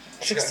get?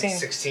 16.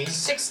 16.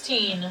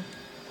 16.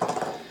 I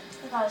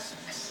got a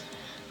 6.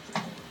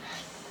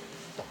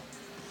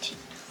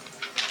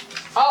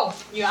 Oh,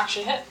 you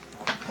actually hit.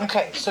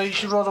 Okay, so you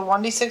should roll the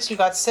 1d6. You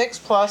got 6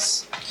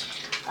 plus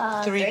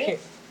 3 here.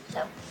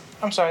 So.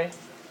 I'm sorry.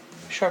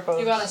 Short bow.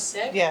 You got a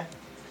 6? Yeah.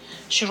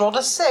 She rolled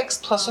a 6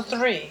 plus a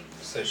 3.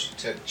 So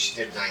she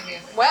did 9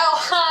 damage.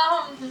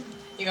 Well,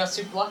 you got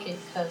super lucky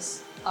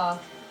because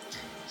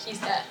he's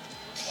dead.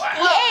 Wow.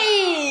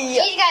 Yay!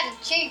 She's got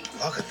a cheek.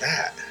 Look at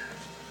that.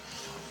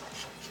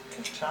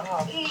 Good job.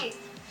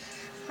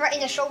 Right in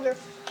the shoulder.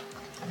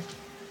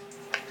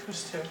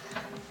 Who's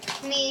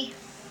 2? Me.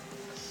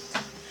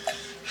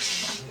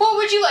 What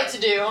would you like to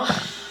do?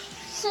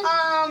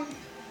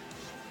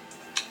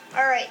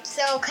 Alright,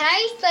 so can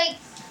I like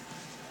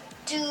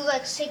do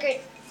like sacred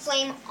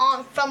flame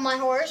on from my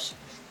horse?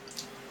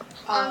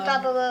 On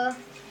top of a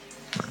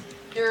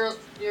You're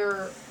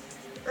or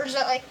is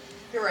that like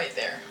you're right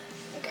there.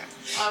 okay.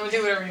 I would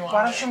do whatever you want.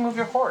 Why don't you move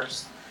your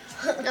horse?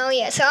 No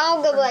yeah, so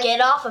I'll go like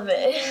Get off of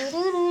it.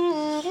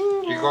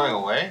 You're going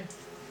away?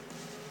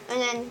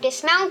 and then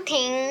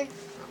dismounting.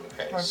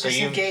 Okay. Or So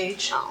you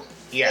disengage? Oh.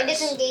 yes.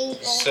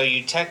 Disengage. So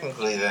you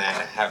technically then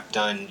have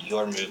done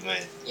your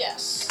movement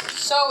Yes.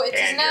 So it is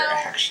and your now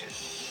action.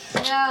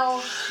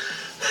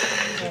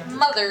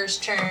 Mother's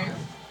turn.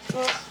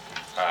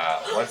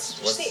 What's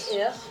Did you say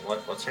if?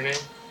 what's her name?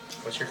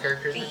 What's your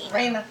character's name?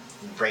 Raina.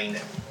 Raina.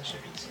 That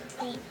should be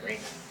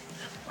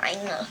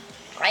Raina.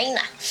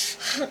 Raina.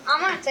 I'm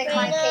gonna take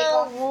my cape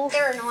off.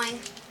 They're annoying.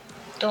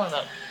 Doing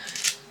that.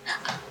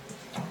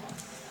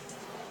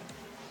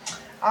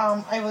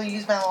 I will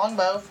use my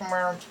longbow from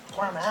where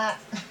I'm at.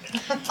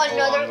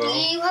 Another longbow.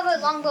 you have a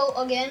longbow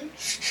again.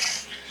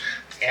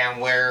 And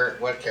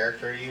what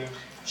character are you?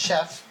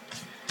 Chef.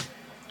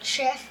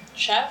 Chef.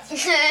 Chef?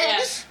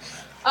 Yes.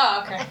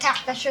 Oh, okay.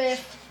 Attack the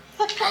chef.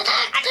 Come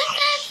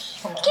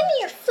on. Give me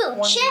your food,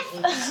 1d8. chef.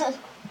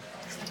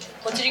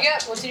 What did you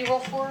get? What did you roll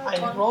for? I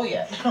didn't roll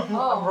yet. I'm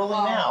Oh, rolling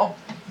wow.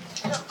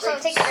 now. So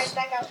take your guys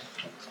back out.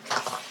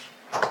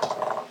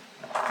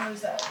 What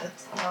is that?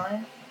 That's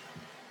 9.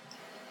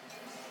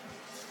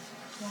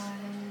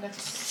 9.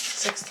 That's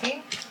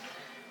 16.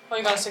 Oh,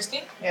 you got a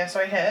 16? Yeah, so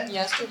I hit.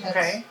 Yes, two hits.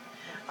 Okay.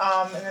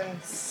 And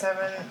then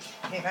 7,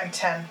 8, 9,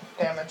 10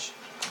 damage.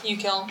 You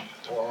kill him.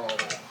 Whoa.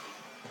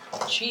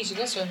 Jeez, you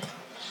guys are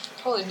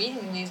totally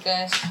beating these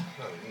guys.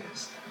 Oh,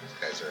 these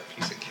guys are a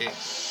piece of cake.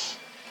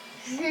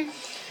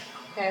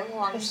 Okay,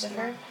 well, I'm just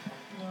Christopher?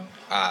 No.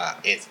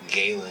 It's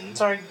Galen.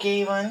 Sorry,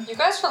 Galen. You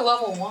guys are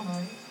level 1,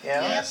 right?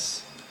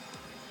 Yes.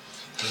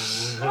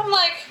 I'm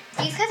like,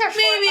 These guys are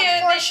maybe a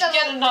they fourth should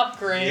get an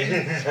upgrade.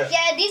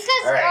 Yeah, these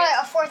guys All right. are like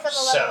a fourth of the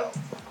So, level.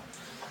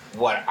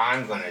 what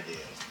I'm gonna do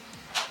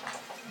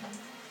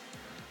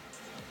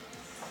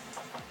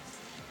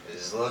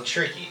is a little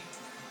tricky.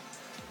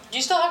 Do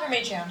you still have your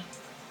mage hand?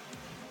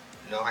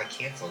 No, I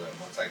canceled it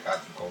once I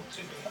got the gold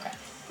tube.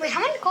 Wait,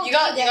 how many gold You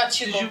got do you get?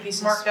 2 Did gold you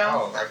pieces. mark down?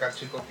 Oh, I got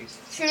 2 gold pieces.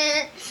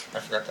 I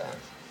forgot that.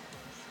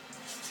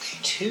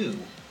 2?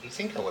 You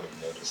think I would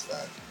have noticed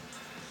that?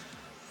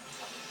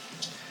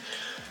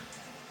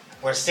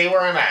 I'm gonna stay where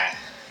I'm at,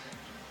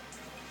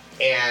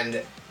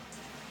 and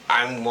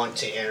I want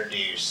to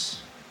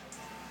introduce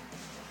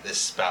this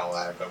spell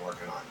that I've been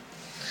working on.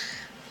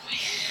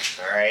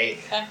 All right.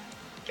 Okay.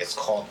 It's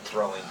called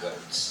throwing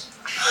goats.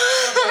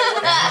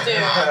 What does it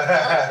do?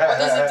 What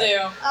does it do?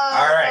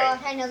 All right.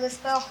 I know this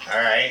spell. All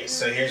right.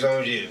 So here's what I'm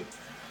gonna do.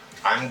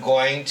 I'm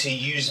going to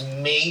use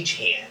Mage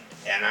Hand,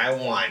 and I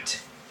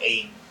want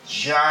a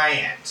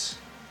giant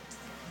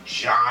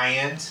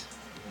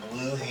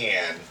blue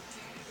hand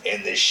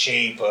in the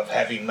shape of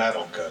heavy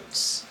metal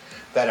goats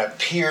that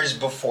appears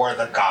before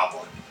the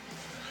goblin.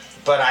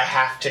 But I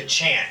have to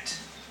chant,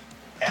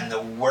 and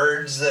the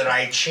words that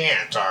I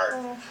chant are.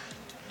 I'm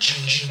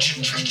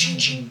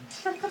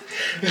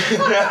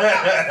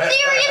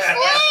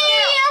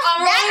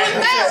rolling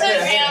with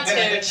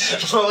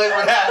disadvantage. Rolling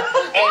with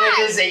that.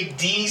 And it is a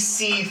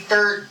DC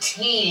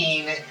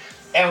 13.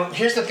 And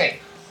here's the thing.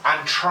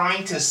 I'm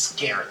trying to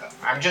scare them.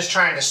 I'm just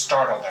trying to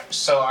startle them.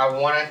 So I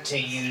wanted to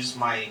use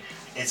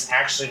it's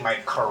actually my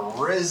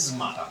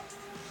charisma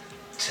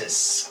to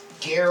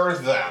scare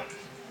them.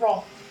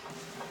 Roll.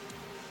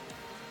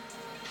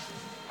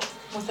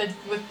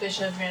 With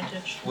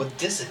disadvantage. With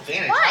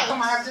disadvantage? Why? How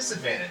come I have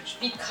disadvantage?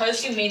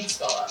 Because you made the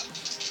spell up.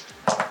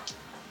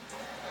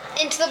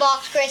 Into the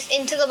box, Chris.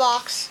 Into the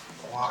box.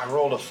 Well, I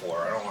rolled a 4.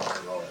 I don't want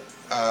to roll it.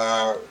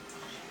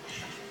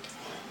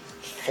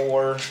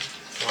 4.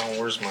 Oh,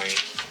 where's my...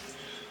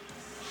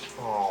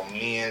 Oh,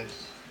 man.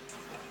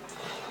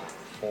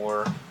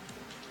 4.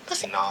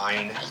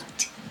 9.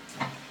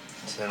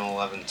 10,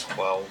 11,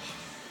 12.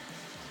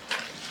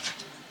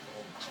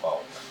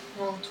 12.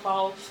 Roll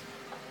 12.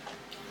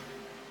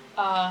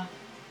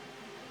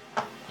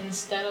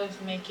 Instead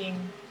of making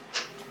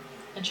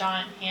a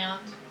giant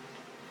hand,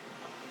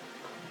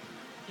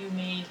 you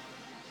made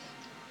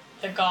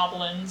the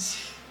goblins.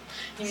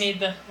 You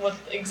made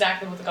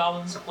exactly what the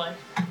goblins look like.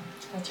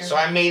 So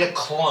I made a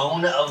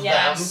clone of them?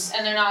 Yes,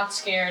 and they're not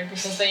scared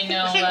because they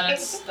know that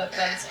it's...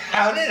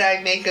 How did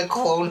I make a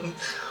clone?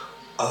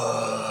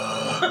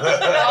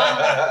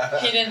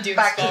 He didn't do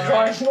Back the to spell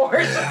drawing right.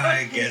 board.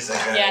 I guess I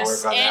gotta Yes,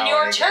 work on that and one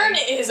your again. turn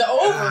is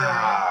over.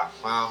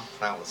 Well,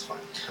 that was fun.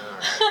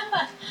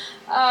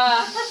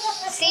 Alright.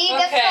 See,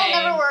 that Okay. spell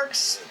never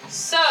works.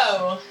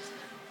 So,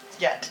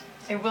 Yet.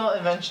 It will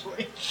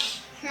eventually.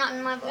 Not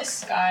in my book.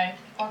 this guy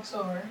walks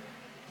over.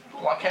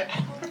 Blockhead.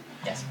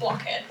 Yes,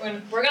 Blockhead.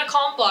 We're gonna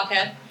call him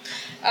Blockhead.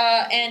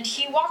 And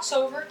he walks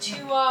over to,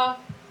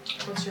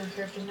 what's your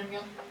character's name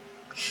again?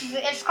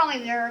 It's called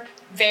me Derek.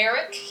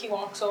 Varric. He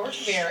walks over to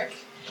Varric.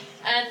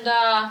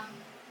 And,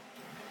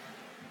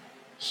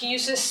 he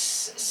uses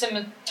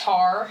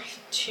scimitar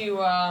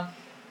to, A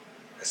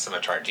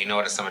scimitar. Do you know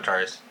what a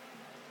scimitar is?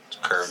 It's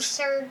curved.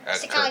 Sword.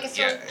 It's kind of like a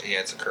sword. Yeah,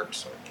 it's a curved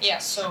sword. yeah,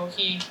 so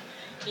he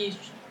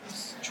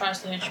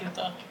tries to hit you with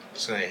the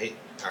It's gonna hit.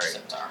 Alright.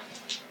 scimitar.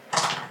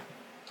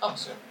 Oh,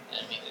 so I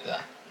didn't mean to do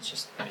that. It's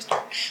just Mr.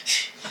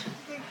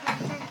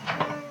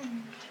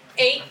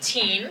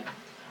 18.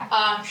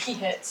 He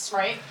hits,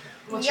 right?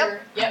 What's Yep.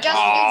 your... Yep. Just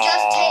hit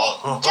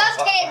it.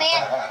 Just hit it,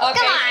 man. Okay,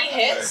 Come on. he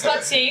hits.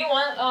 Let's see.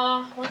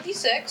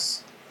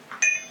 1d6.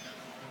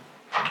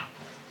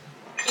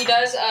 He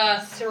does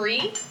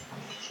 3.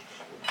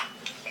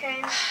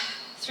 Okay.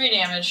 3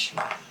 damage.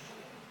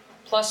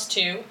 Plus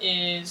 2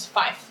 is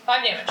 5.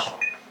 5 damage.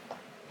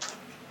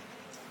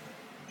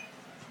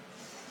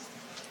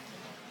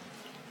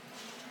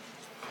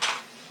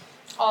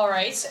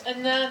 Alright,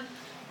 and then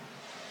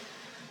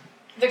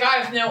the guy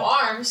with no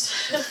arms,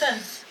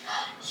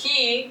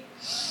 he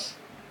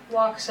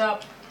walks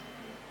up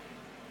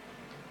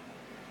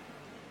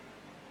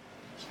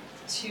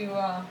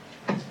to,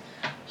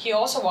 he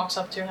also walks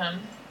up to him,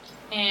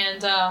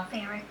 and,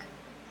 Varric.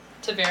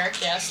 to Varric,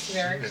 yes, to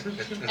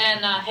Varric,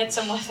 and hits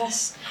him with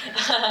this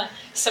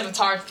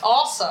scimitar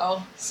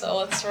also. So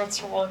let's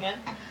roll again.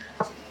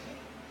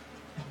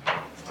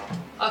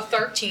 A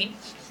 13.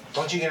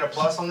 Don't you get a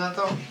plus on that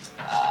though?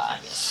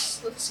 Yes.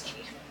 Let's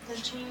see.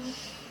 13.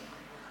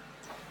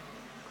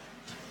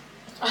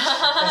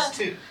 Plus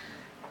 2.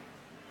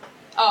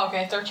 Oh,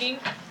 okay. 13.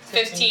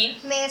 15.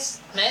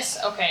 Miss. Miss.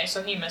 Okay,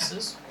 so he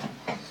misses.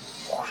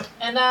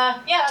 And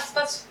yeah,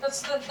 that's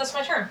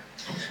my turn.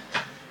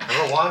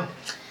 Number 1.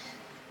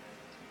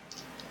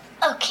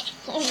 Okay.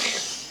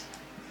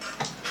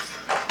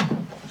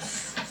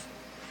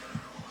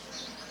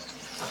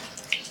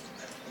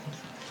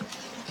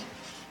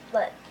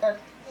 But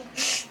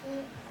let's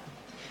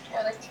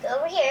go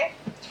over here.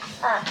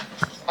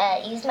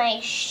 Use my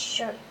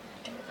short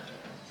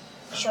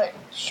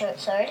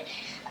sword.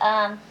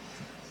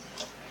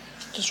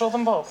 Just roll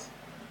them both.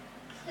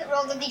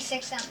 Roll the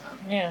d6 down though.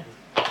 Yeah.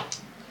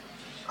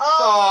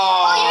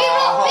 Oh,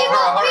 you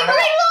re-roll.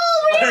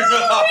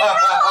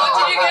 What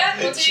did you get?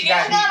 What did She you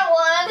get? I got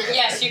a 1.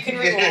 Yes, you can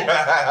reroll.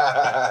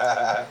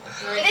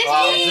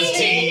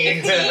 15.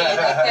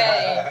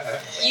 Okay.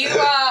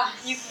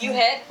 You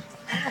hit.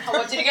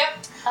 What did you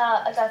get?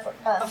 I got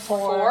A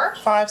 4.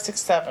 5, 6,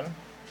 7.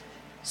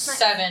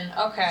 7.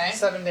 Okay.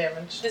 7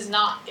 damage. Does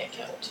not get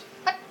killed.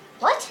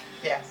 What?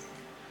 Yes.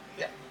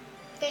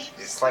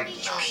 It's like 9.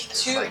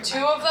 It's like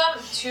Two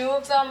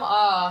of them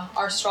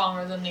are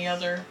stronger than the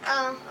other.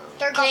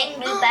 They're Can I going.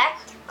 move back?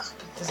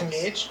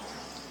 Disengage.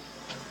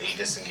 Are you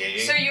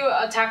disengaging? So you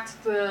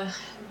attacked the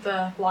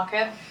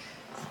blockhead,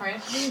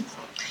 right?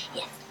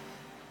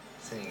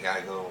 So you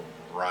gotta go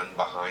run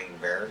behind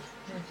Varric?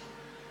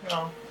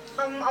 No.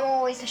 I'm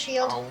always the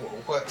shield. Oh,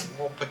 what?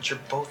 Well, but you're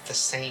both the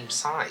same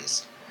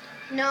size.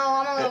 No,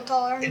 I'm a little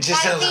taller.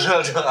 Just a 5 feet.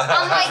 little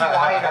I'm like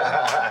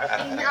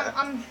Wider.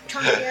 I'm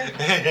chunkier.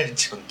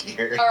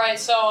 Chunkier. All right.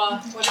 So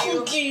what do you?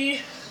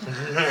 Chunky.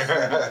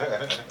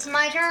 It's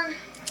my turn.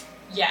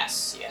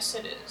 Yes,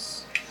 it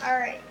is. All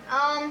right.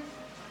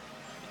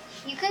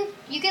 You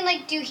can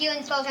like do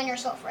healing spells on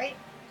yourself, right?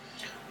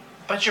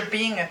 But you're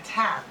being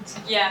attacked.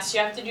 Yes, you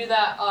have to do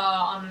that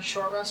on a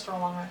short rest or a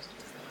long rest.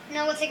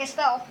 No, let's take a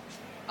spell.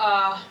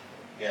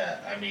 Yeah,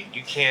 I mean,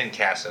 you can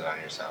cast it on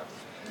yourself.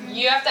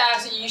 You have to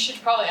ask. You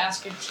should probably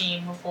ask your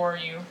team before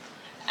you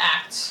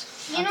act.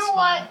 You That's know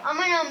fine. what? I'm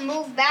gonna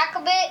move back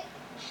a bit,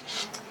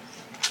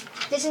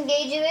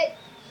 disengage a bit,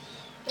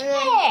 and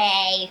then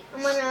Hey.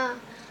 I'm gonna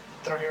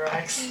Throw your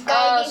axe.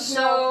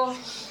 So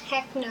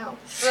Heck no.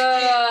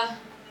 The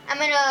I'm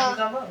He's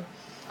gonna. on both.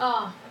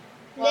 oh.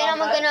 Then I'm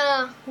that-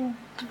 gonna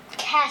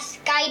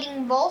cast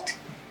Guiding Bolt.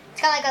 It's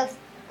kind of like a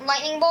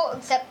lightning bolt,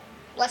 except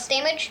less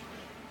damage.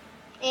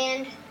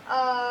 And Is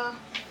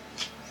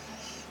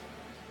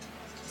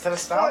that a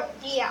spell?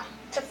 yeah,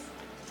 it's a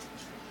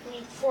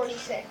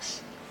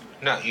 46.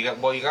 No, you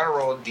gotta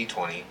roll a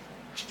d20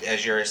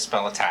 as your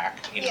spell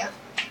attack. You know, Yeah.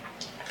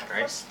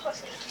 Right?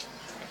 Plus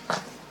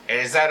 8.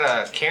 Is that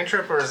a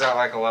cantrip or is that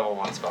like a level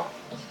 1 spell?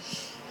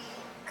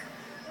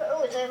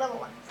 Oh, it's a level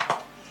 1.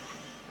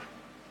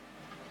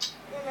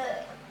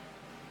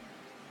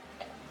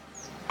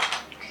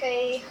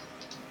 Okay.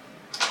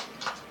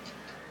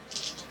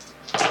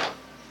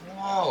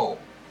 Whoa.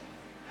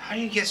 How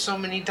do you get so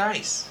many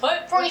dice?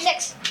 What?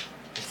 46.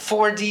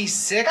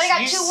 4d6? But I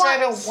got You two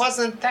said ones. it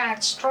wasn't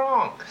that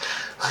strong.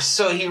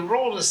 So he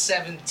rolled a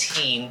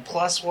 17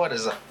 plus what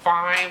is a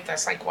 5?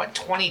 That's like what,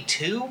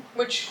 22?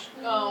 Which?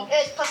 Oh.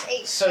 It's plus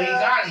 8. So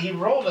he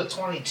rolled a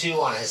 22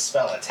 on his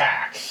spell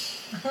attack.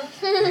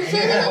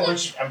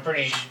 Which I'm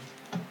pretty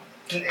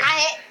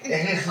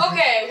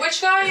Okay,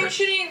 which guy are you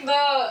shooting?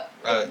 The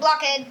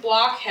Blockhead.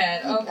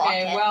 blockhead. Okay,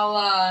 Blockhead.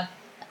 well,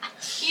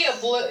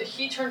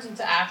 he turns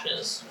into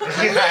ashes. And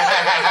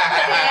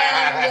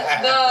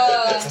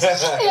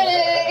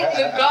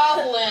the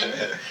goblin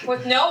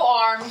with no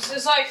arms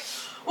is like,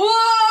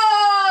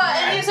 whoa!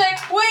 And he's like,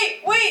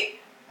 wait,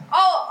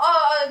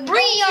 don't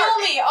kill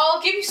me.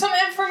 I'll give you some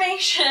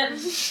information.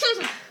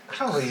 I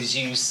can always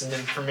use some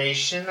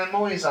information. I'm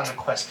always on a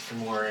quest for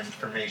more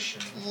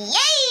information.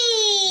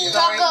 Yay!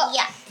 Talk up.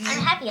 Yeah,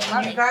 I'm happy. I Do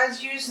love you it.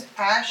 guys use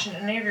ash in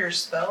any of your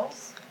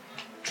spells?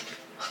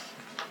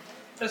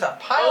 There's a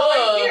pile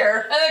right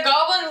here. And the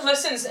goblin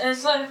listens and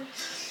it's like,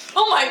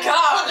 oh my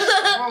god.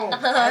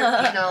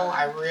 Oh,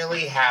 I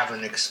really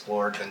haven't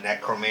explored the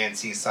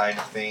necromancy side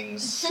of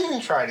things.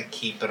 Try to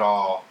keep it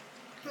all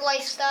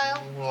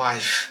Lifestyle.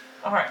 life.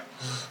 Alright.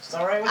 It's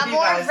alright with I'm you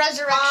more guys.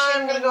 resurrection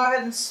I'm gonna than- go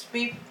ahead and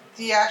sweep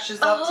the ashes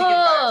up to get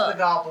back to the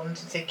goblin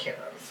to take care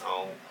of.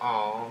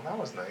 Oh, that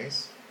was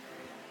nice.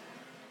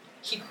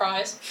 He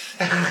cries.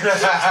 He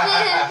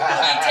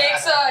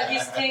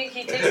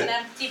takes an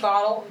empty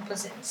bottle and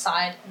puts it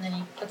inside, and then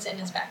he puts it in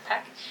his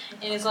backpack,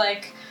 and he's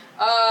like,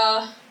 Do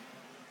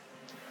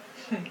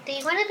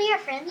you want to be our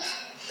friends?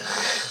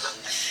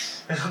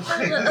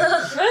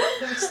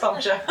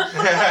 Stumped you.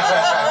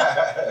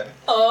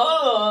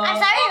 oh. I'm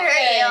sorry to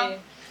hurt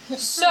you.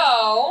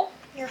 So,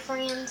 Your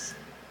friends.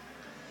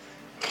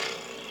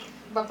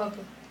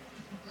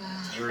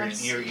 You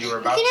were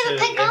about can have a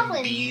to pet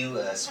goblin. imbue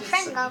us with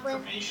friend some goblin.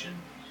 information.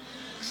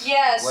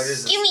 yes. What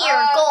is Give me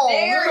your gold.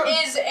 There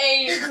is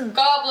a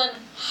goblin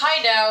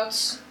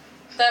hideout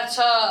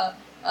that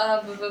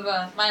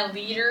my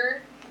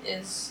leader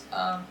is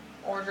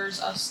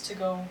orders us to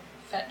go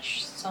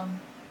fetch some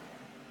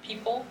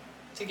people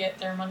to get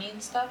their money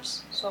and stuff.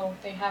 So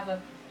they have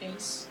a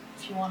base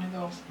if you want to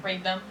go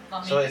raid them.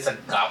 Not So me. it's a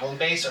goblin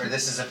base, or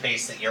this is a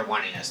base that you're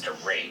wanting us to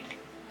raid?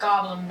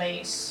 Goblin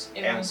base.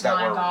 It And was that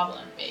my were-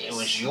 goblin base. It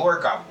was your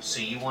goblin, so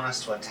you want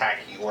us to attack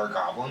your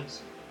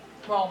goblins?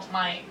 Well,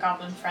 my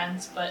goblin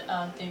friends, but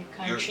they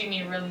kind You're- of treat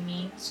me really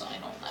mean, so I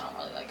don't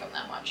really like them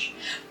that much.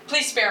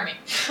 Please spare me.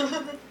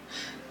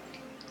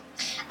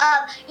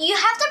 You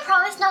have to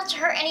promise not to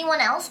hurt anyone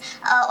else,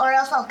 or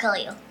else I'll kill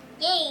you.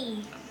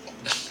 Yay!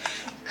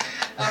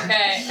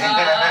 Okay.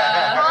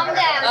 Calm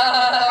down.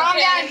 Calm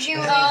okay. down,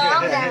 Julie.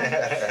 Calm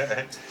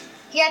down.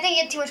 Yeah, I think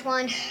you get too much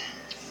wine.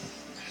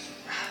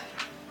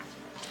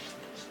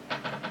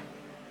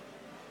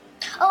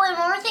 Oh, and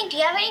one more thing. Do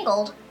you have any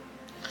gold?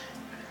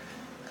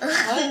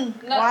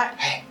 What? No. What?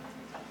 Hey,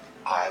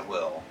 I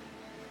will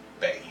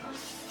bet you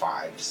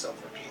 5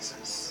 silver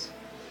pieces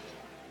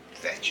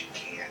that you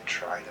can't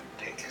try to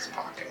pick his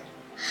pocket.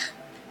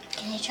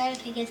 Can I try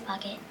to pick his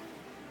pocket?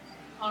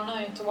 I don't know.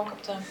 You have to walk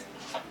up to him.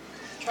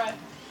 Try it.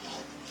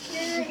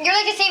 You're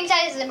like the same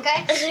size as him,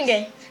 okay?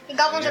 Okay. The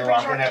goblins are You're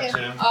pretty walking short up too.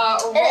 to him.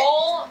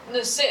 Roll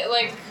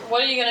the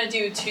what are you gonna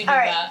do to do All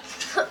right. that?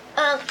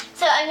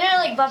 So I'm gonna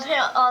like bump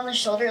him on the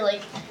shoulder,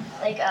 like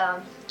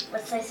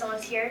let's say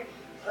someone's here,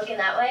 looking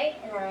that way,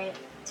 and then I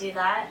do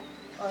that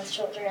on his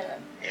shoulder, and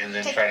then And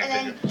then Take- try to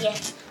and pick it.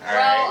 yeah.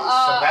 Alright,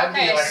 so that'd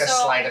okay, be like a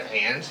so- sleight of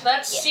hand.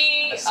 Let's Yeah.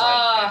 see. A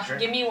side cantrip.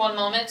 Give me one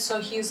moment. So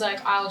he's like,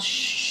 I'll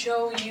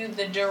show you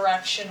the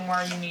direction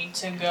where you need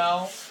to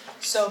go.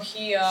 So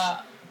he,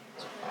 I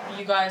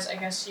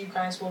guess you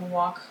guys will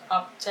walk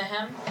up to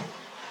him,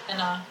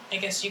 and I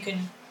guess you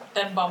can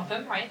then bump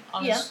him, right?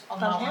 On Yeah, on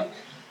bump that him. one.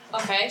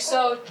 Okay,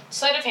 so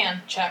sleight of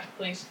hand check,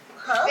 please.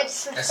 Huh?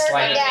 It's the A third sleight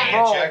one of down.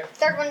 hand Roll. check.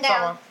 Third one down.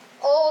 Someone.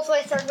 All the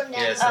way third one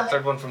down. Yeah, it's the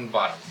third one from the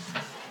bottom.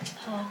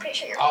 Pretty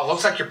sure you're. Oh, it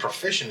looks like you're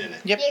proficient in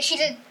it. Yep. Yeah, she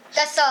did.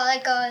 That's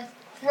like a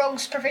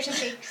rogue's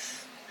proficiency.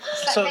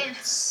 Sleight So of hand.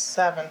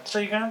 7. So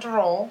you're gonna have to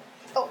roll.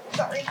 Oh,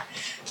 sorry.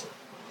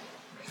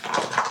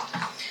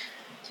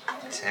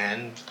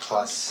 10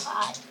 plus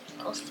 5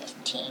 equals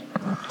 15.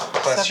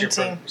 plus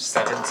 17. your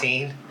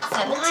 17.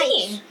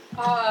 17.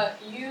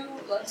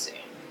 Let's see.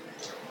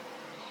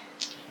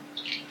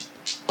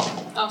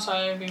 Oh,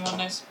 sorry, it'd be 1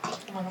 dice. Oh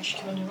my gosh,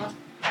 can I do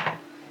that?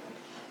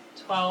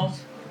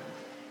 12.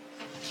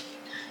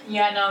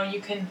 Yeah, no,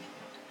 you can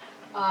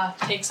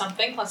take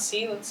something. Let's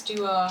see. Let's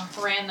do a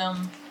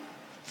random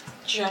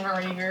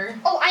generator.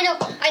 Oh, I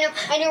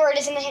know where it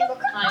is in the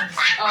handbook. Nice.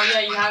 Oh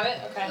yeah, you have it.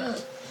 Okay.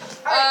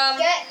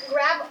 Alright,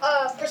 grab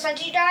a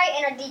percentage die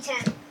and a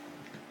D10.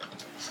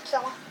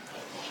 So.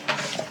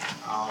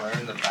 Oh, they're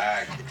in the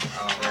bag.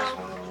 Oh, there's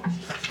one of them.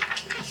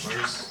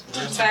 Where's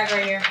It's back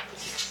right here.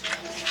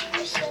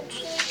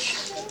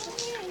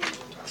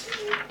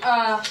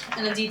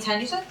 And a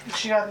D10, you said?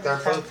 She got They're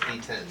the both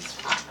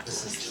D10s.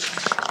 This is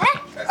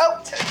that's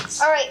Oh.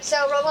 D10s. Alright,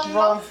 so roll them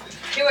Roll.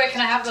 both. Hey, wait,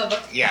 can I have the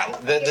book? Yeah,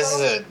 this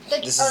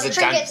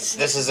trinkets.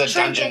 is a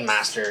dungeon Trinkets.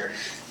 master.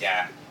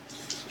 Yeah,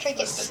 that's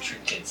Trinkets. the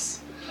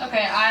trinkets. Okay,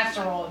 I have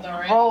to roll it though,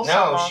 right? Roll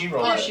No, some. she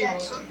rolled. Oh, it. she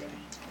rolls it.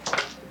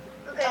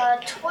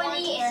 Okay.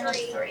 20 and a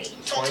 3.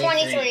 So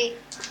 23.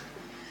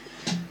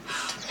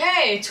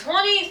 Okay,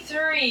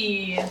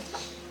 23.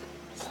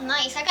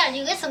 Nice. I gotta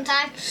do this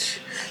sometime.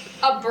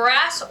 A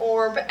brass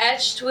orb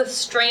etched with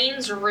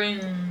strange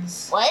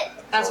runes. What?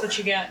 That's what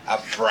you get. A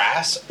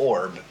brass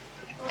orb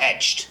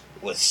etched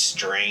with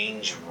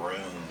strange Where do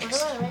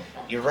runes. I write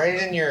You write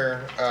it in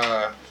your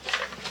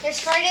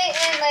Just write it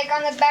in like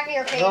on the back of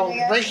your page. no, I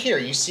guess. right here.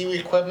 You see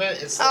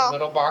equipment? It's the Oh.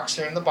 little box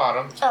here in the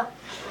bottom. Oh.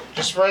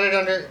 Just write it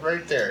under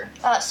right there.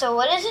 So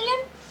what is it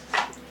again?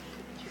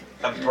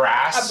 A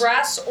brass. A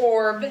brass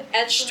orb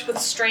etched with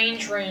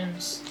strange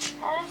runes.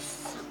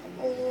 S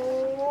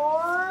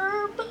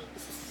orb.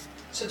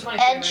 So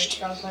 23,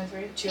 Etched. right? That was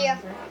 23? 2 Yeah.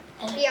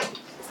 and 3. Yeah.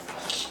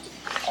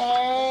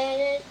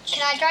 Edge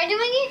Can I try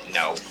doing it?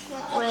 No.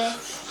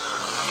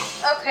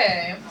 with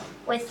Okay.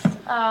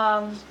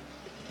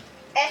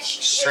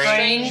 Etched.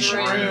 Strange Strange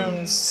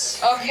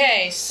runes.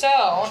 Okay, so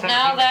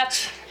now that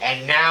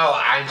And now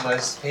I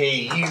must pay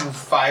you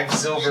 5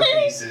 silver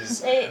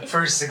pieces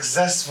for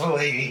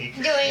successfully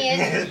Doing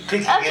it. picking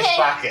his Okay.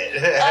 pocket.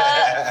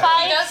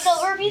 5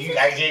 silver pieces.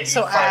 I gave you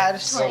So 5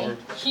 add silver.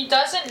 he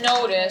doesn't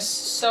notice,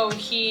 so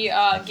he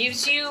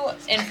gives you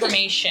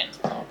information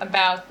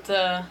about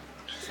the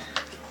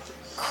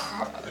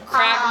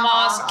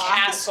Cragmaw's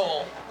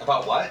castle.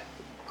 About what?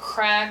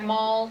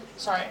 Cragmaw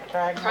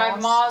Cragmaw's.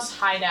 Cragmaw's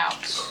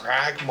hideout.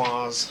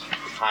 Cragmaw's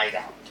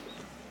hideout.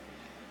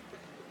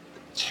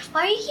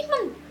 Why do you keep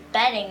on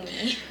betting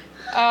me?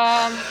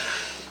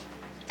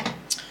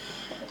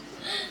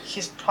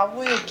 He's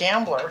probably a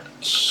gambler.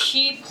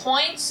 He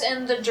points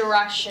in the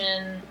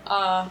direction.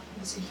 Let's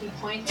see, he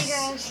points.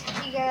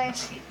 You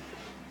guys,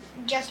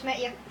 just met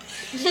you.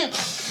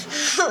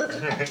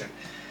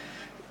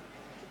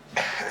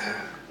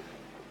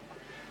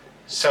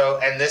 So,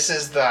 and this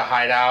is the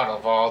hideout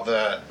of all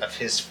of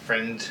his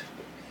friend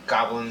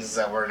goblins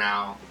that we're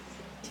now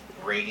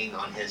raiding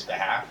on his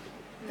behalf.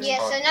 Yeah,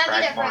 so Called now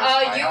get it Cragmaw's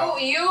right.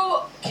 hideout. You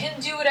can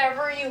do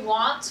whatever you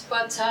want,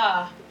 but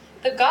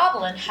the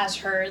goblin has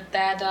heard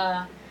that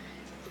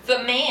the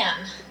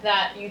man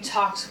that you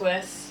talked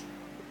with,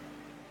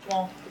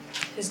 well,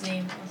 his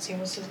name. Let's see,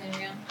 what's his name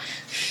again?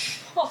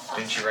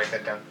 Didn't you write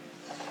that down?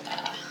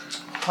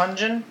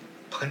 Pungent.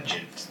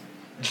 Pungent.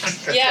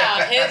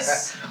 Yeah,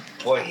 his.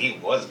 Boy, he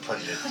was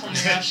pungent. Oh my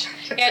gosh.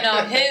 Yeah,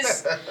 no,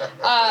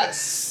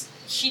 his.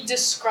 He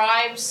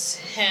describes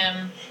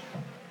him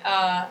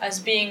as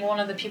being one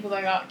of the people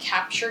that got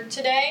captured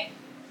today,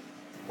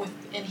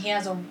 and he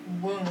has a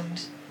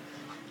wound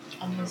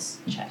on his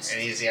chest.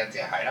 And is he at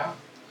the hideout?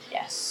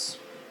 Yes.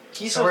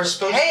 He's So we're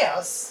supposed to supposed- pay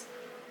us.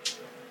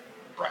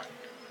 Right.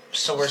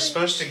 So we're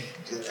supposed to,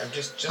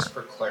 just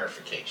for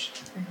clarification,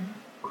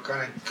 we're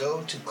gonna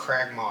go to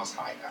Cragmaw's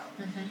hideout.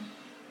 Mm-hmm.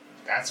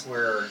 That's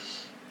where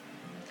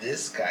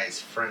this guy's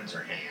friends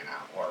are hanging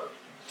out, or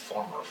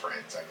former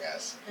friends, I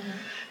guess.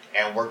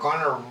 And we're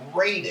gonna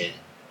raid it,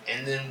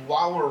 and then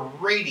while we're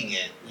raiding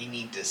it, we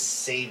need to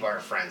save our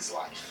friend's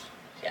life.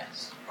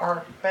 Yes.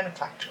 Our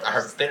benefactor.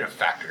 Our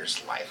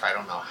benefactor's life. I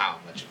don't know how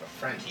much of a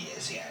friend he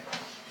is yet.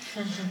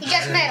 You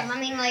just met him. I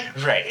mean, like.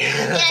 Right. Yeah,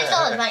 I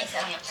stole his money, so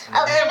yeah.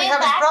 And we coming have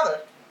back. his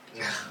brother.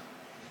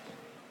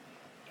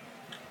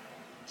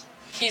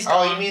 He's Oh,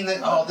 gone. you mean that?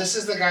 Oh, this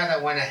is the guy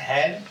that went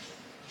ahead?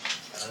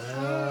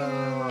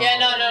 Oh. Yeah,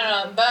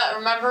 no. But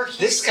remember,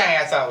 This guy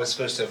I thought was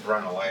supposed to have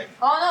run away.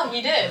 Oh no,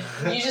 he did.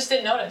 You just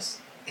didn't notice.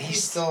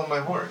 He's still on my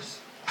horse.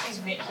 He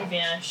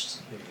vanished.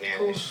 He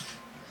vanished.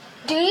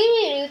 Do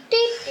do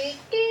do do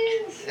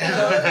do. He's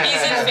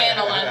in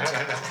Vandaland.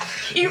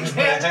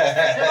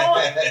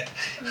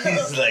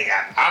 He's like,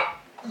 I'm out.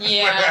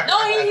 Yeah. No,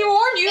 he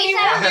warned you. He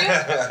warned you.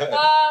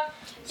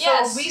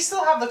 Yes. So we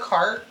still have the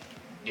cart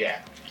Yeah,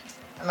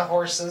 and the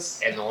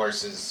horses and the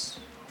horses.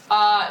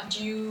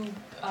 Do you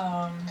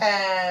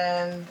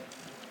and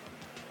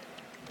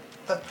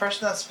the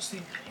person that's supposed to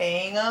be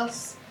paying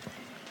us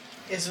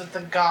is with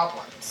the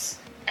goblins.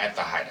 At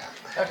the hideout.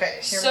 Okay,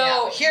 hear me So-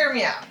 out. Hear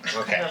me out.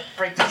 Okay. I'm gonna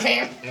break the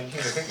game.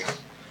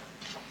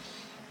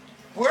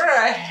 We're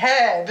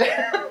ahead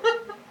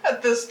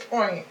at this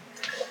point.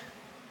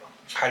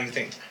 How do you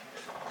think?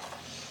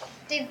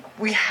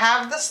 We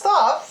have the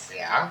stuff.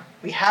 Yeah.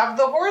 We have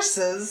the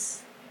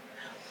horses.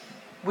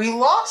 We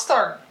lost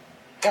our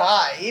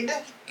guide.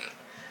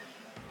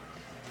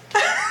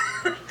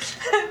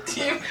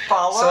 Do you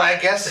follow? So I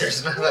guess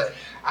there's another.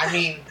 I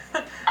mean,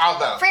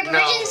 although Free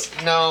provisions?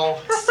 no,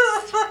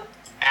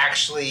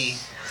 actually,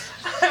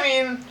 I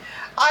mean,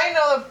 I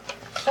know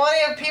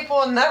plenty of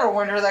people in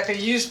Neverwinter that could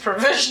use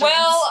provisions.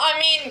 Well, I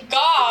mean,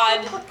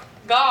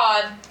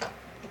 God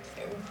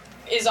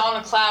is on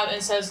a cloud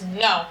and says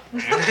no.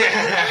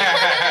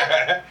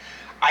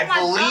 I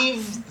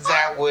believe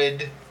that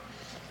would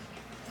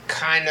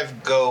kind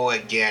of go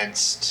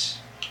against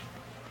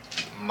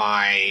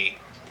my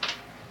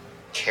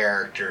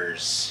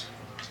character's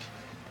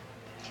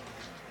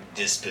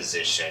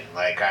disposition.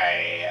 Like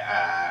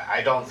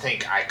I don't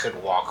think I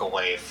could walk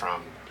away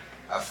from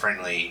a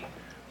friendly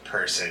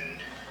person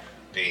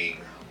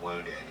being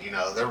wounded. You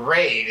know, the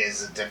raid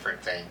is a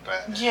different thing,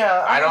 but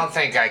yeah, I don't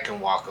think I can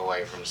walk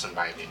away from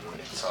somebody being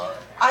wounded. So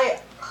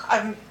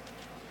I'm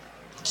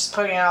just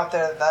putting it out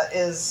there that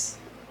is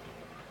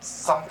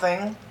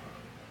something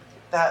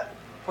that,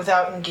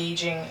 without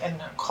engaging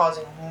and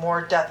causing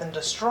more death and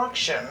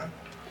destruction,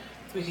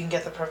 we can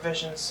get the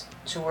provisions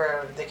to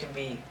where they can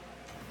be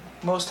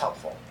most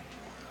helpful.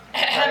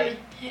 Right?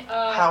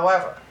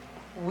 However,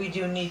 we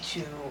do need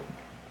to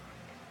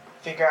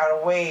figure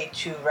out a way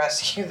to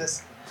rescue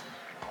this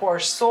poor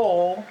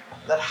soul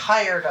that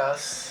hired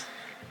us.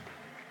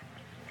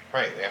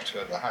 right, we have to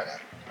go to the hideout.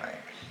 Right.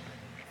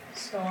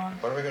 So,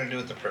 What are we going to do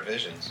with the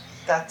provisions?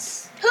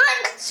 That's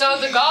so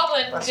the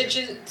goblin Bless you.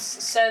 pitches,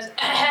 says,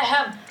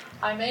 "Ahem,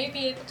 I may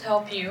be able to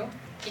help you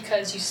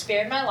because you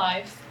spared my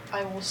life.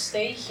 I will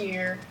stay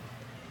here."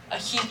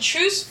 He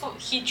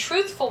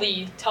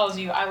truthfully tells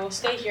you, "I will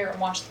stay here and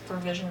watch the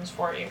provisions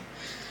for you."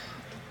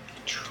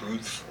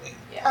 Truthfully.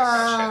 Yes.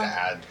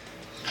 I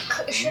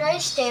Should I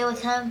stay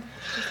with him?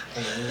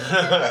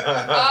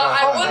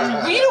 I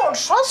wouldn't. we don't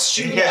trust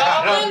you.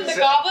 The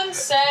goblin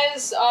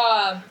says,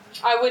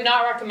 "I would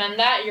not recommend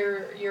that.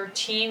 Your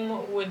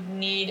team would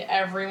need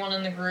everyone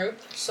in the group.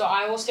 So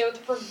I will stay with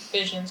the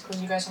provisions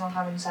because you guys don't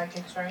have any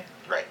sidekicks, right?"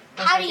 Right.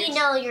 No How do you sidekicks?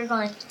 know you're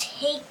going to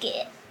take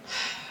it?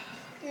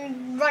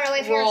 Run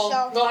away from Roll.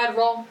 yourself. Go ahead.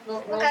 Roll.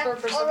 Roll Okay, for I'll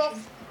perception. roll.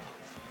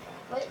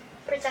 What?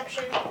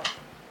 Perception.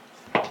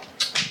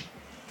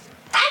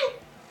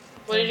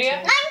 What did you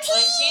get? 19!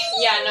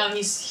 Yeah, no,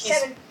 he's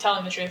 7.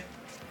 telling the truth.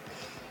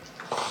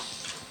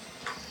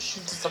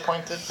 She's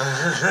disappointed.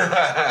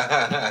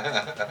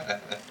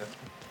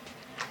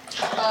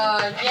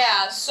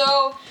 Yeah,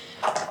 so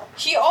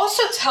he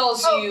also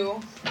tells you.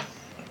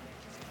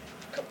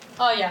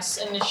 Oh, yes,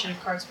 initiative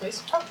cards,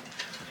 please.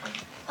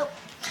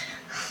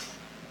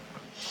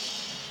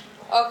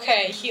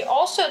 Okay, he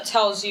also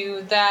tells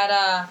you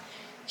that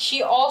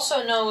he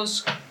also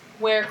knows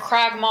where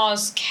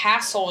Cragmaw's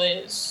castle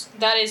is.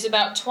 That is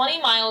about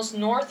 20 miles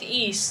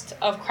northeast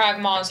of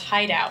Cragmaw's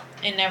hideout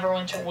in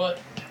Neverwinter Wood.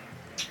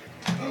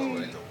 Oh,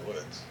 in the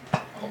woods.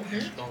 Oh, we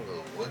have to go to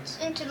the woods?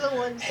 Into the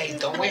woods. Hey, Into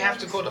don't the we have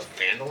to woods. go to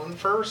Phandelver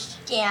first?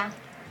 Yeah.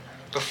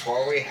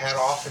 Before we head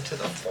off into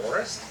the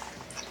forest?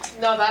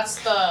 No, that's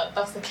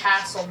the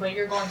castle, but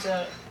you're going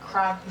to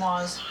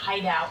Cragmaw's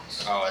hideout.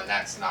 Oh, and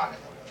that's not in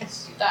the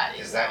woods. That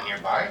Is that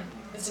nearby?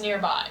 It's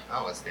nearby.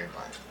 Oh, it's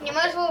nearby. You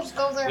might as well just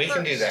go there We first.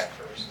 can do that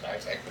first.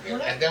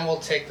 And then we'll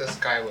take this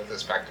guy with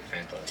us back to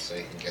Phandelver so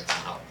he can get some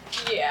help.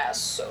 Yeah,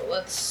 so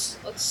let's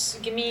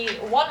give me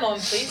one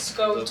moment, please.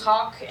 Go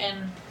talk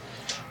and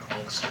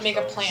make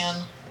a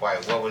plan. Why?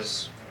 What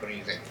do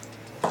you think?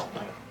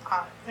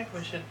 I think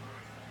we should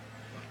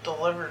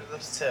deliver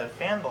this to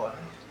Phandelver.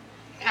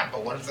 Yeah,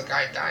 but what if the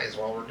guy dies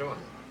while we're doing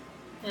it?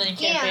 And then he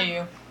can't Yeah. pay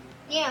you.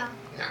 Yeah.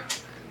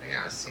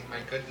 Yeah, see,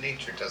 my good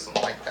nature doesn't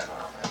like that.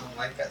 I don't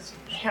like that so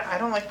much. Yeah, I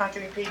don't like not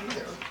getting paid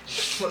either.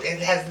 Well, it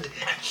has.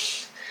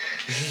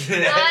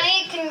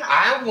 I can.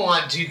 I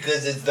want to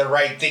because it's the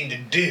right thing to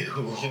do.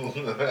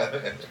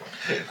 I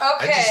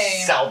Okay.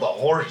 just sell the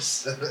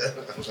horse. I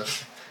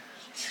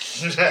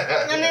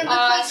mean,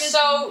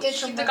 So did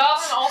some the work.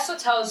 goblin also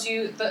tells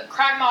you that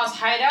Cragmaw's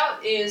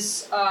hideout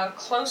is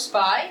close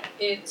by.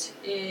 It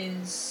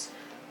is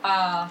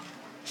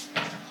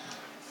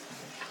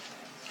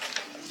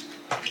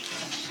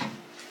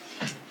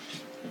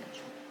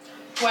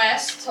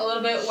west, a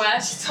little bit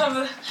west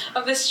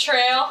of this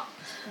trail.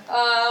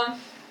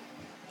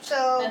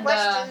 So and,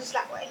 west is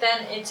that way.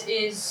 Then it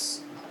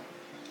is,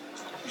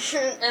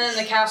 and then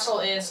the castle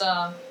is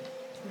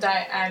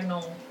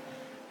diagonal.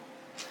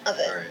 Of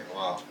it. Alright,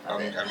 well,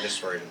 I'm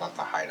just worried about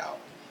the hideout.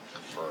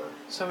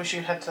 So we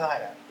should head to the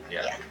hideout.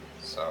 Yeah.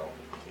 So,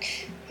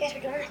 Yes,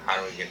 we're doing it.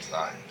 how do we get to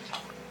that?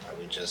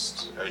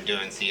 Are we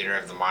doing theater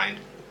of the mind?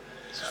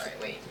 Sorry,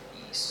 wait,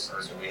 east.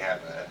 Or do we have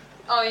a.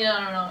 Oh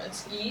yeah, no,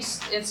 it's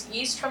east. It's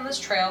east from this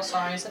trail.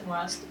 Sorry, I said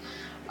west.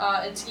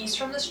 It's east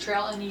from this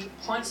trail, and he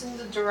points in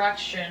the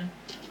direction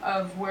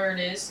of where it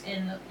is,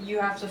 and you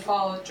have to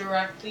follow it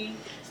directly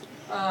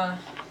to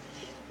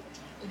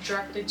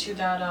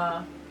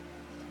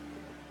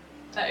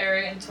that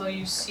area until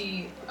you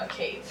see a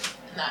cave,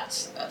 and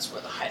that's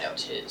where the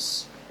hideout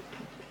is.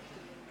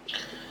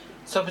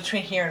 So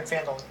between here and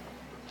Phandelver.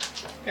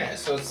 Yeah,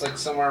 so it's like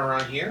somewhere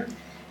around here?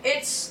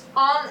 It's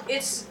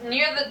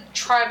near the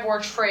Tribor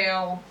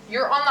Trail.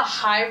 You're on the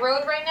high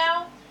road right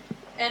now,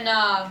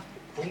 and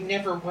We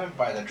never went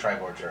by the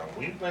Tribor Trail.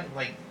 We went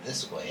like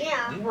this way.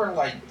 Yeah. We were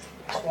like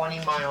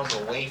 20 miles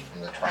away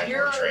from the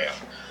Tribor Trail.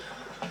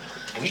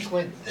 We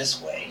went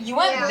this way. you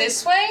went Yeah.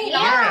 this way.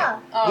 Yeah.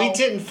 Oh. We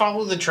didn't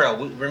follow the trail.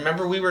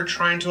 Remember, we were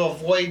trying to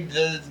avoid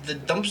the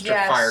dumpster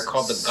Yes. fire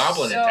called the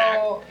Goblin Attack.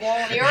 Well,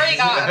 you already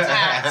got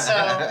attacked,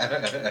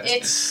 so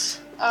it's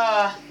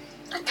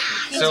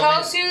he So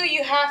tells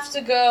you have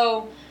to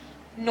go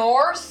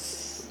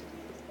north,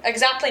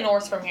 exactly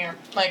north from here,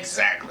 like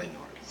Exactly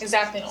north.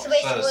 exactly north. So So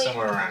basically,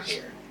 somewhere around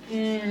here.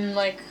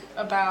 Like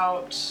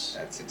about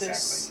That's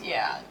this, exactly.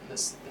 yeah,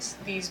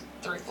 these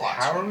 3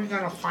 blocks. How are we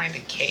gonna find a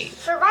cave?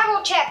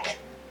 survival check.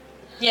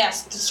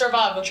 Yes, the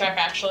survival check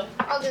actually.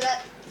 I'll do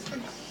that.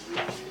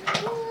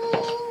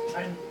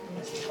 I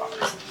missed the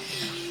box.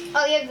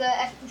 Oh, you have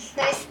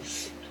the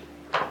nice.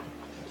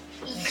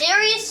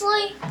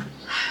 Seriously?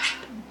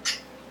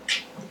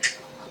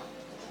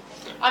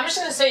 I'm just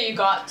gonna say you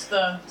got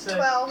to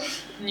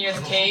 12. near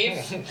the cave,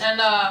 and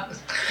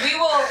we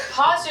will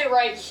pause it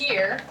right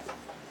here.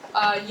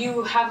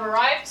 You have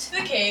arrived to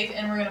the cave,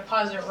 and we're gonna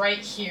pause it right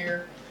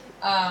here.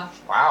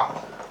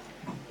 Wow.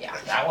 Yeah.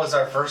 That was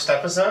our first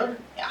episode?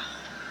 Yeah.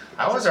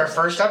 That was our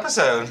first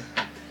episode.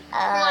 Uh,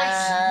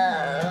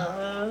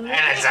 And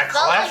it's a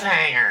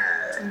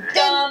cliffhanger.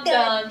 Dun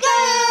dun dun.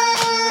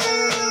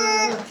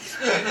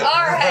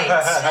 All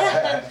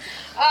right.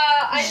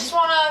 I just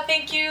want to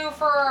thank you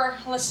for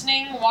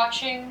listening,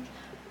 watching.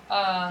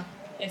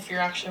 If you're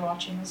actually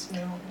watching this, we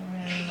don't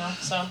really know.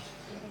 So,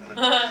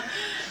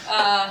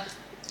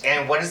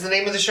 And what is the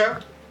name of the show?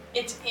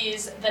 it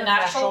is the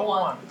Natural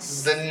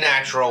Ones. The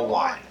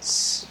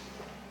Natural1z.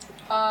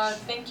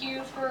 Thank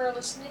you for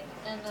listening,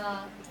 and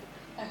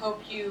I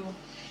hope you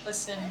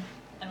listen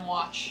and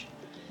watch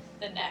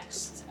the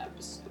next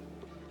episode.